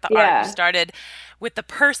start with the art. You Yeah. started with the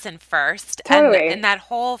person first, and in Totally. that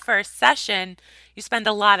whole first session you spend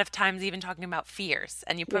a lot of times even talking about fears,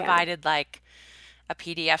 and you Yeah. provided like a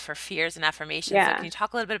PDF for fears and affirmations. So can Yeah. you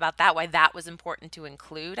talk a little bit about that, why that was important to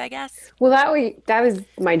include, I guess? Well, that was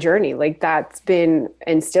my journey. Like that's been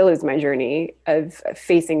and still is my journey of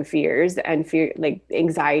facing fears, and fear, like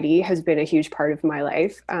anxiety has been a huge part of my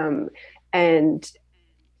life. And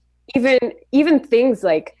even even things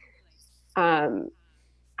like um,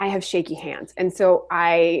 I have shaky hands, and so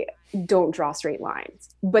I don't draw straight lines.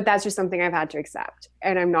 But that's just something I've had to accept,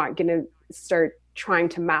 and I'm not going to start trying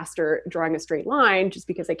to master drawing a straight line just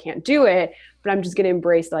because I can't do it, but I'm just going to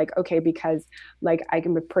embrace like, okay, because like I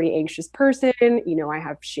am a pretty anxious person, you know, I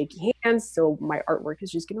have shaky hands, so my artwork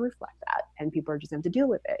is just going to reflect that, and people are just going to have to deal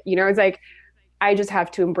with it. You know, it's like I just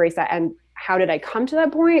have to embrace that. And how did I come to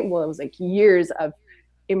that point? Well, it was like years of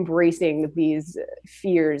embracing these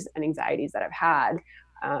fears and anxieties that I've had.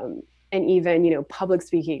 And even, you know, public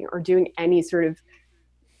speaking or doing any sort of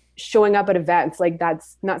showing up at events, like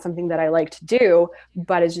that's not something that I like to do,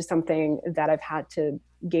 but it's just something that I've had to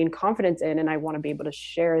gain confidence in. And I want to be able to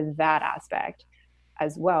share that aspect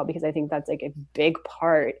as well, because I think that's like a big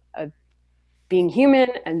part of being human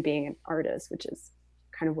and being an artist, which is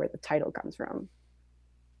kind of where the title comes from.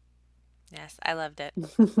 Yes, I loved it.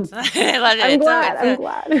 I loved I'm it. glad. I'm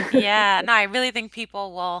glad. Yeah, no, I really think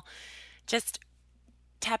people will just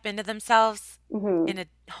tap into themselves Mm-hmm. in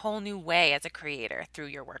a whole new way as a creator through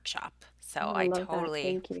your workshop. So Oh, I I love that. totally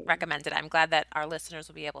Thank you. recommend it. I'm glad that our listeners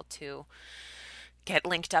will be able to get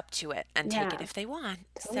linked up to it and take it Yeah, if they want.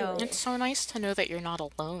 So, totally. It's so nice to know that you're not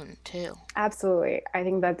alone, too. Absolutely. I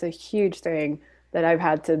think that's a huge thing that I've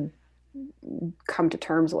had to come to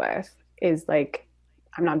terms with is like,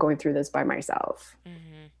 I'm not going through this by myself.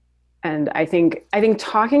 mhm. And I think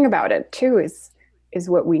talking about it too is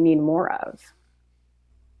what we need more of.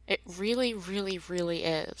 It really, really, really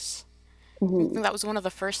is. I Mm-hmm. think that was one of the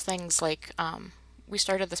first things, like, we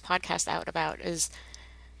started this podcast out about is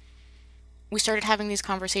we started having these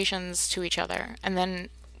conversations to each other, and then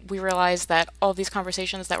we realized that all these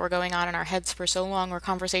conversations that were going on in our heads for so long were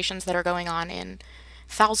conversations that are going on in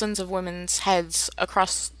thousands of women's heads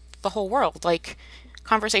across the whole world. Like,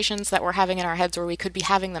 conversations that we're having in our heads where we could be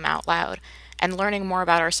having them out loud and learning more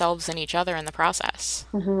about ourselves and each other in the process.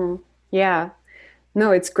 Mm-hmm. Yeah.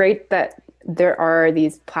 No, it's great that there are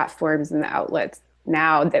these platforms and the outlets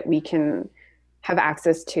now that we can have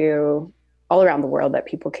access to all around the world, that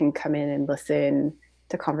people can come in and listen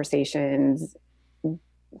to conversations,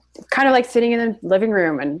 kind of like sitting in a living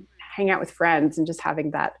room and hang out with friends and just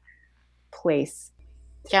having that place.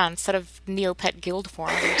 Yeah, instead of neopet guild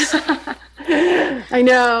forums. I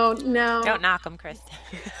know, no. Don't knock them, Kristen.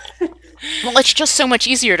 Well, it's just so much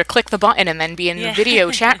easier to click the button and then be in the Yeah.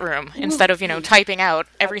 video chat room instead of, typing out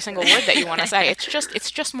every single word that you want to say. It's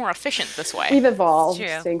just more efficient this way. We've It's evolved,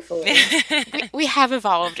 true. thankfully. We have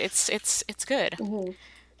evolved. It's good. Mhm.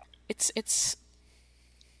 It's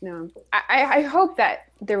No, I hope that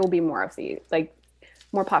there will be more of these, like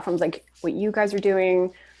more platforms like what you guys are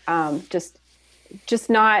doing. Just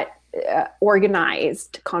not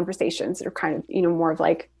organized conversations that are kind of, more of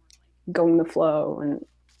like going the flow and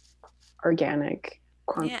organic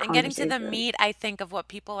Yeah, and getting to the conversation. meat, I think, of what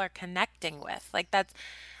people are connecting with. Like that's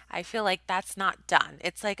I feel like that's not done.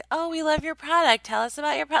 It's like, "Oh, we love your product. Tell us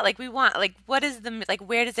about your product." Like we want like what is the like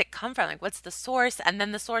where does it come from? Like what's the source? And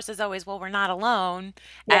then the source is always, "Well, we're not alone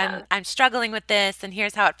Yeah, and I'm struggling with this and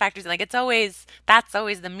here's how it factors in." Like it's always that's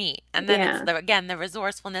always the meat. And then it's yeah. the again the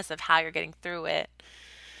resourcefulness of how you're getting through it.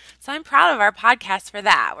 So I'm proud of our podcast for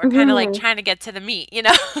that. We're kind of like Hmm. trying to get to the meat.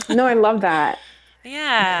 No, I love that.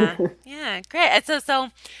 Yeah. Yeah, great. And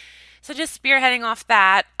so just spearheading off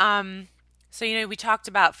that, so we talked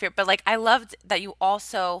about fear, but like I loved that you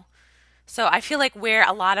also so I feel like where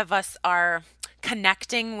a lot of us are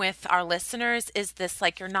connecting with our listeners is this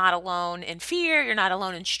like you're not alone in fear, you're not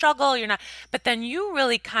alone in struggle, you're not but then you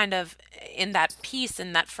really kind of in that piece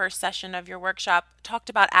in that first session of your workshop talked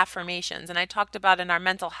about affirmations and I talked about in our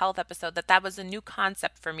mental health episode that was a new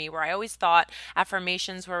concept for me where I always thought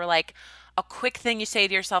affirmations were like a quick thing you say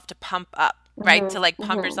to yourself to pump up, right? Hmm. To like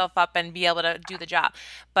pump Hmm. yourself up and be able to do the job.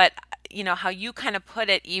 But how you kind of put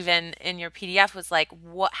it even in your PDF was like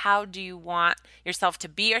how do you want yourself to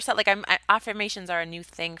be yourself? Like affirmations are a new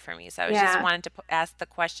thing for me. So I was just Yeah. wanting to ask the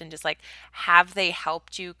question just like have they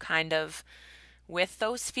helped you kind of with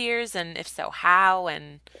those fears and if so how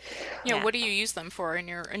and yeah. what do you use them for in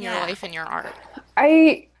your Yeah. life and your art?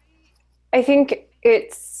 I I think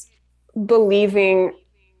it's believing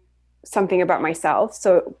something about myself.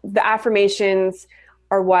 So the affirmations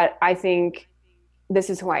are what I think, this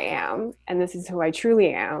is who I am and this is who I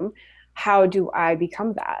truly am. How do I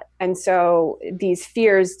become that? And so these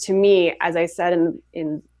fears to me, as I said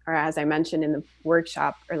in or as I mentioned in the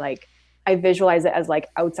workshop, are like I visualize it as like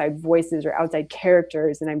outside voices or outside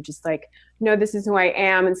characters. And I'm just like, no, this is who I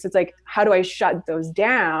am. And so it's like, how do I shut those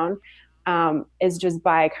down? Is just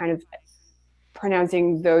by kind of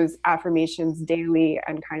pronouncing those affirmations daily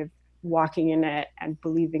and kind of walking in it and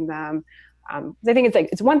believing them. I think it's like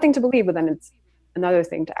it's one thing to believe, but then it's another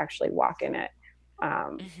thing to actually walk in it.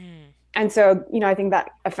 Um, Mhm. and so, I think that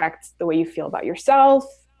affects the way you feel about yourself,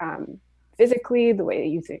 physically, the way that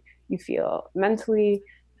you think you feel mentally,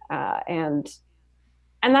 and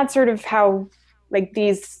that's sort of how, like,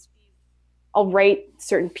 these, I'll write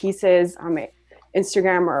certain pieces on my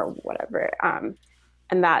Instagram or whatever,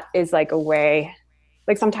 and that is like a way.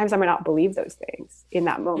 Like sometimes I might not believe those things in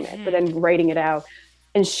that moment, but then writing it out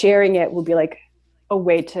and sharing it will be like a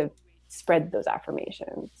way to spread those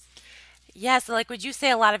affirmations. Yeah, so like would you say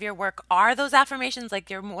a lot of your work are those affirmations? Like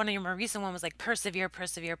your one of your more recent one was like persevere,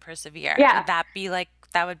 persevere, persevere. Yeah, Would that be like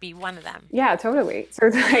that would be one of them? yeah, totally. So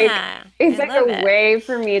Yeah, it's I like love a it. way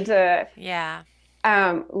for me to Yeah.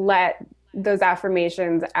 let those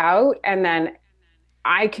affirmations out, and then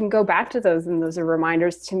I can go back to those, and those are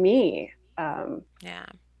reminders to me, Yeah.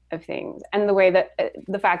 of things. And the way that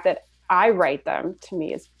the fact that I write them to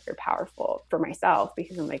me is very powerful for myself,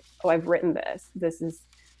 because I'm like, oh, I've written this. This is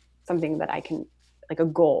something that I can, like a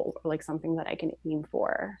goal, or like something that I can aim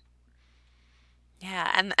for.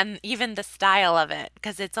 Yeah, and even the style of it,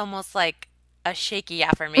 because it's almost like a shaky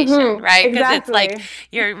affirmation, right? Because it's like Exactly.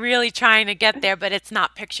 you're really trying to get there, but it's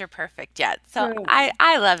not picture perfect yet. So Totally.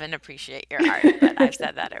 I love and appreciate your art, but I've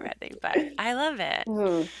said that already, but I love it.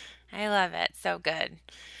 Mhm. I love it. So good.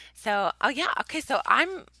 So, oh yeah, okay. So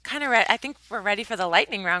I'm kind of ready. I think we're ready for the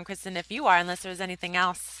lightning round, Kristen, if you are, unless there's anything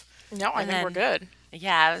else. No, I And think we're then, good.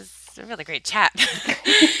 yeah, it was a really great chat.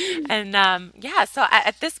 And yeah, so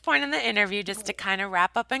at this point in the interview, just to kind of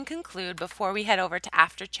wrap up and conclude before we head over to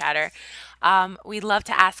after chatter, we love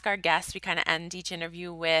to ask our guests. We kind of end each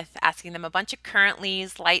interview with asking them a bunch of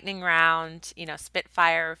currently's, lightning round,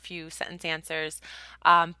 spitfire, a few sentence answers,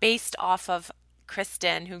 based off of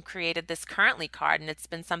Kristen, who created this currently card, and it's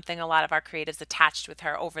been something a lot of our creatives attached with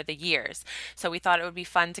her over the years. So we thought it would be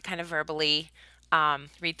fun to kind of verbally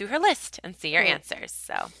read through her list and see your Cool. answers.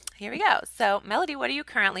 So here we go. So, Melody, what are you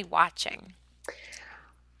currently watching?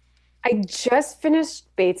 I just finished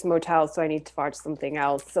Bates Motel, so I need to watch something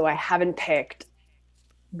else. So I haven't picked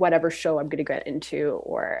whatever show I'm going to get into,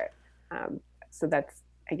 or so that's,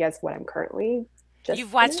 I guess, what I'm currently just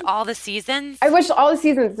You've watched finished. all the seasons? I watched all the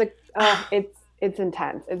seasons. Like, it's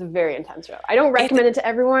intense. It's a very intense show. I don't It's recommend it to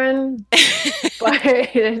everyone, but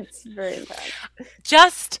it's very intense.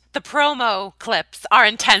 just the promo clips are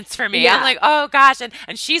intense for me. I'm Yeah. like, oh gosh, and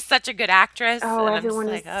she's such a good actress, Oh, and I'm just everyone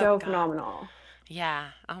is like, oh so god, phenomenal. yeah,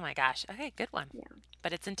 oh my gosh, okay, good one, Yeah,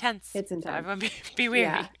 but it's intense, it's so intense. everyone be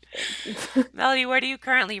Yeah. wary. Melody, what are you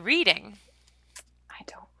currently reading? I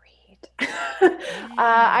don't read.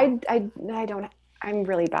 Mm, I don't. I'm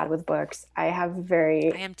really bad with books. I have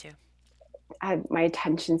I am too. my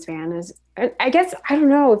attention span is, I guess, I don't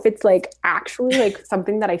know if it's like actually like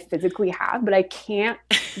something that I physically have, but I can't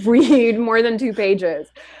read more than 2 pages.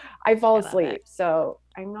 I fall I love it. asleep. So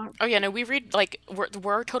I'm not. Oh yeah, no, we read like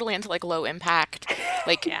we're totally into like low impact.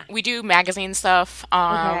 Like Yeah. we do magazine stuff.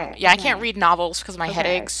 Okay. Yeah, I can't Okay. read novels because of my Okay.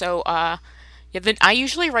 headaches. So yeah, I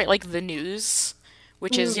usually write like the news,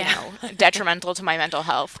 which is, Mm. Yeah. detrimental to my mental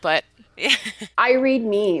health, but I read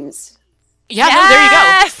memes. yeah, no, there you go.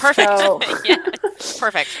 Yes. Perfect. So Yes.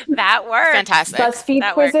 Perfect. That works. Fantastic. BuzzFeed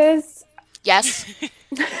That works. quizzes. Yes,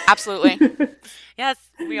 absolutely. Yes,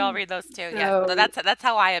 we all read those too. Yes, so So that's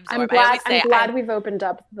how I I'm absorb. I glad. always I'm say glad we've opened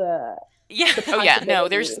up yeah, the Oh yeah, no,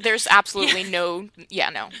 there's possibility. there's yeah, absolutely no, yeah,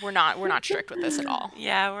 no, we're not strict with this at all.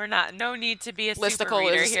 yeah. We're not. No need to be a super Listicle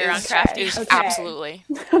reader is here on is Crafty Okay. is Okay. Conversation. absolutely.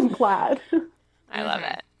 I'm glad. I love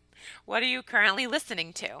it. What are you currently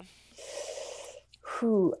listening to?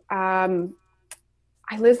 Who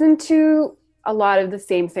I listened to a lot of the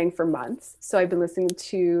same thing for months. So I've been listening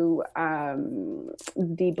to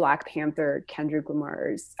the Black Panther Kendrick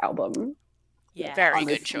Lamar's album Very Yes. on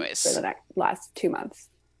good repeat for the choice. last 2 months.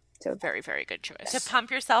 So Very, very good To choice.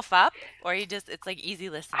 pump yourself up, or you just it's like easy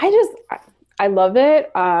I listening. just I love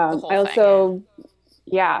it. The I whole thing. Yeah. also,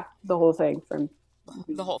 yeah, the whole thing from,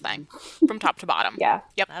 The whole thing. From top to bottom. yeah.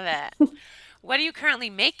 Yep. Love it. What are you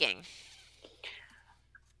currently making?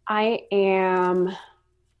 I am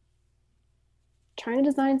trying to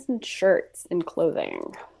design some shirts and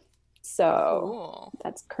clothing. So Cool.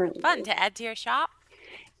 that's currently, Fun to add to your shop.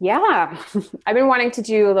 yeah. I've been wanting to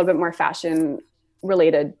do a little bit more fashion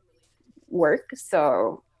related work.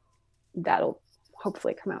 So that'll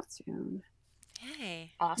hopefully come out soon.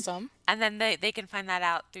 Yay. Awesome. And then they can find that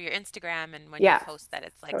out through your Instagram and when you Yeah, post that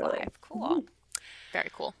it's like totally. live. Cool. Very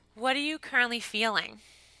cool. What are you currently feeling?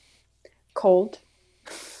 Cold,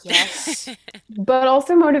 Yes. but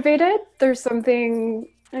also motivated. There's something,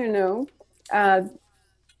 I don't know, uh,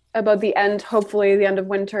 about the end, hopefully the end of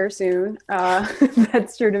winter soon.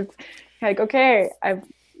 That's sort of like, okay, I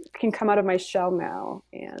can come out of my shell now.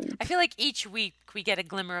 And I feel like each week we get a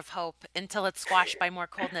glimmer of hope until it's squashed by more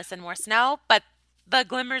coldness and more snow, but the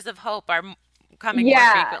glimmers of hope are coming more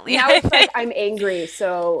Yeah, frequently, now I it's like think. I'm angry,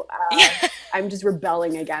 so Yeah. I'm just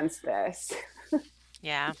rebelling against this.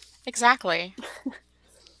 Yeah. Exactly.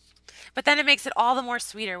 But then it makes it all the more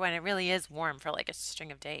sweeter when it really is warm for like a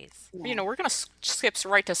string of days. Yeah. We're gonna skip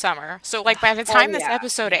right to summer. So like by the Oh time this yeah.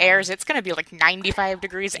 episode Yeah. airs, it's gonna be like 95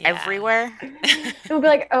 degrees Yeah. everywhere. It'll be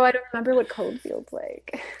like, oh, I don't remember what cold feels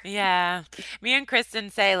like. Yeah. Me and Kristen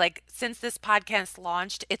say, like, since this podcast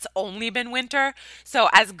launched, it's only been winter. So,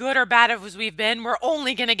 as good or bad as we've been, we're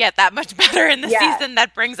only going to get that much better in the Yeah. season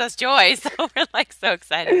that brings us joy. So, we're like so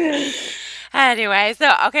excited. Anyway,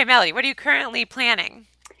 so, okay, Melody, what are you currently planning?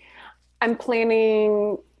 I'm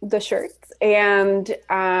planning the shirts and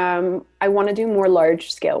I want to do more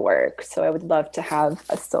large scale work. So I would love to have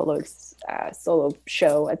a solo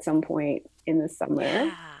show at some point in the summer.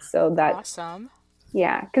 Yeah. So that, Awesome.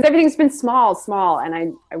 yeah, because everything's been small, and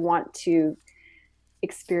I want to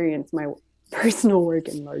experience my personal work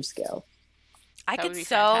in large scale. I That would could be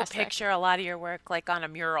so fantastic. picture a lot of your work like on a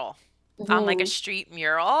mural, on like a Mm-hmm. street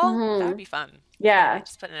mural. That would Mm-hmm. be fun. Yeah, Anyway,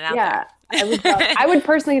 just putting it out there. yeah. I would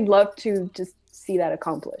personally love to just see that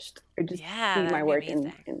accomplished, or just Yeah, see that my would be work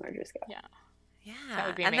amazing. in larger scale. Yeah, that Yeah.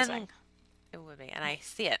 would be And amazing. then it would be, and I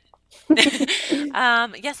see it.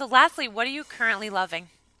 Yeah, so lastly, what are you currently loving?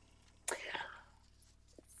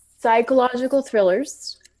 Psychological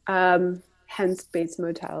thrillers, hence Bates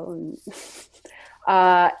Motel, and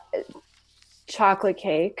uh, chocolate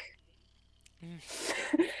cake.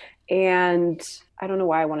 And I don't know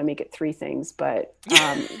why I want to make it three things, but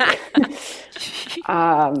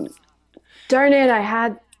um, darn it, I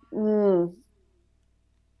had. We'll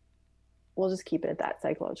just keep it at that.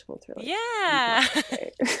 Psychological thrillers. Yeah.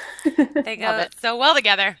 They Love go it. so well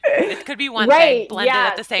together. It could be one thing Right, blended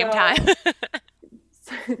at yeah. the same So time.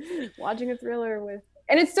 watching a thriller with,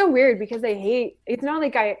 and it's so weird because I hate. It's not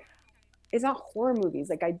like it's not horror movies.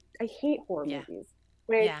 Like I hate horror Yeah. movies.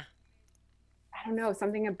 But Yeah. I don't know,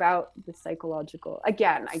 something about the psychological.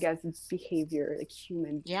 Again, I guess it's behavior, like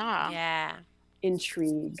human Yeah, Yeah.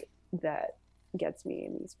 intrigue that gets me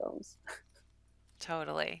in these films.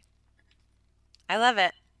 Totally. I love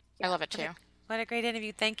it. I love it too. What a great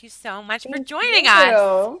interview. Thank you so much for Thank joining us.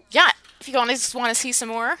 you. Yeah, if you guys want to see some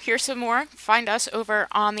more, hear some more, find us over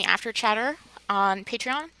on the After Chatter on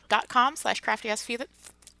patreon.com/craftyasfever.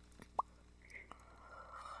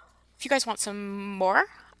 If you guys want some more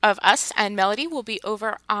of us and Melody, we'll be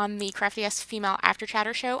over on the Crafty Ass Female After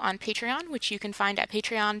Chatter show on Patreon, which you can find at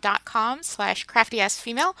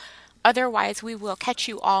patreon.com/craftyasfemale. Otherwise, we will catch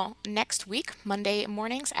you all next week, Monday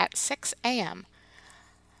mornings at 6 a.m.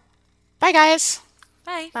 Bye, guys.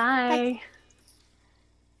 Bye. Bye.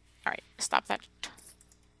 All right, stop that.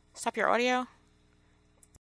 Stop your audio.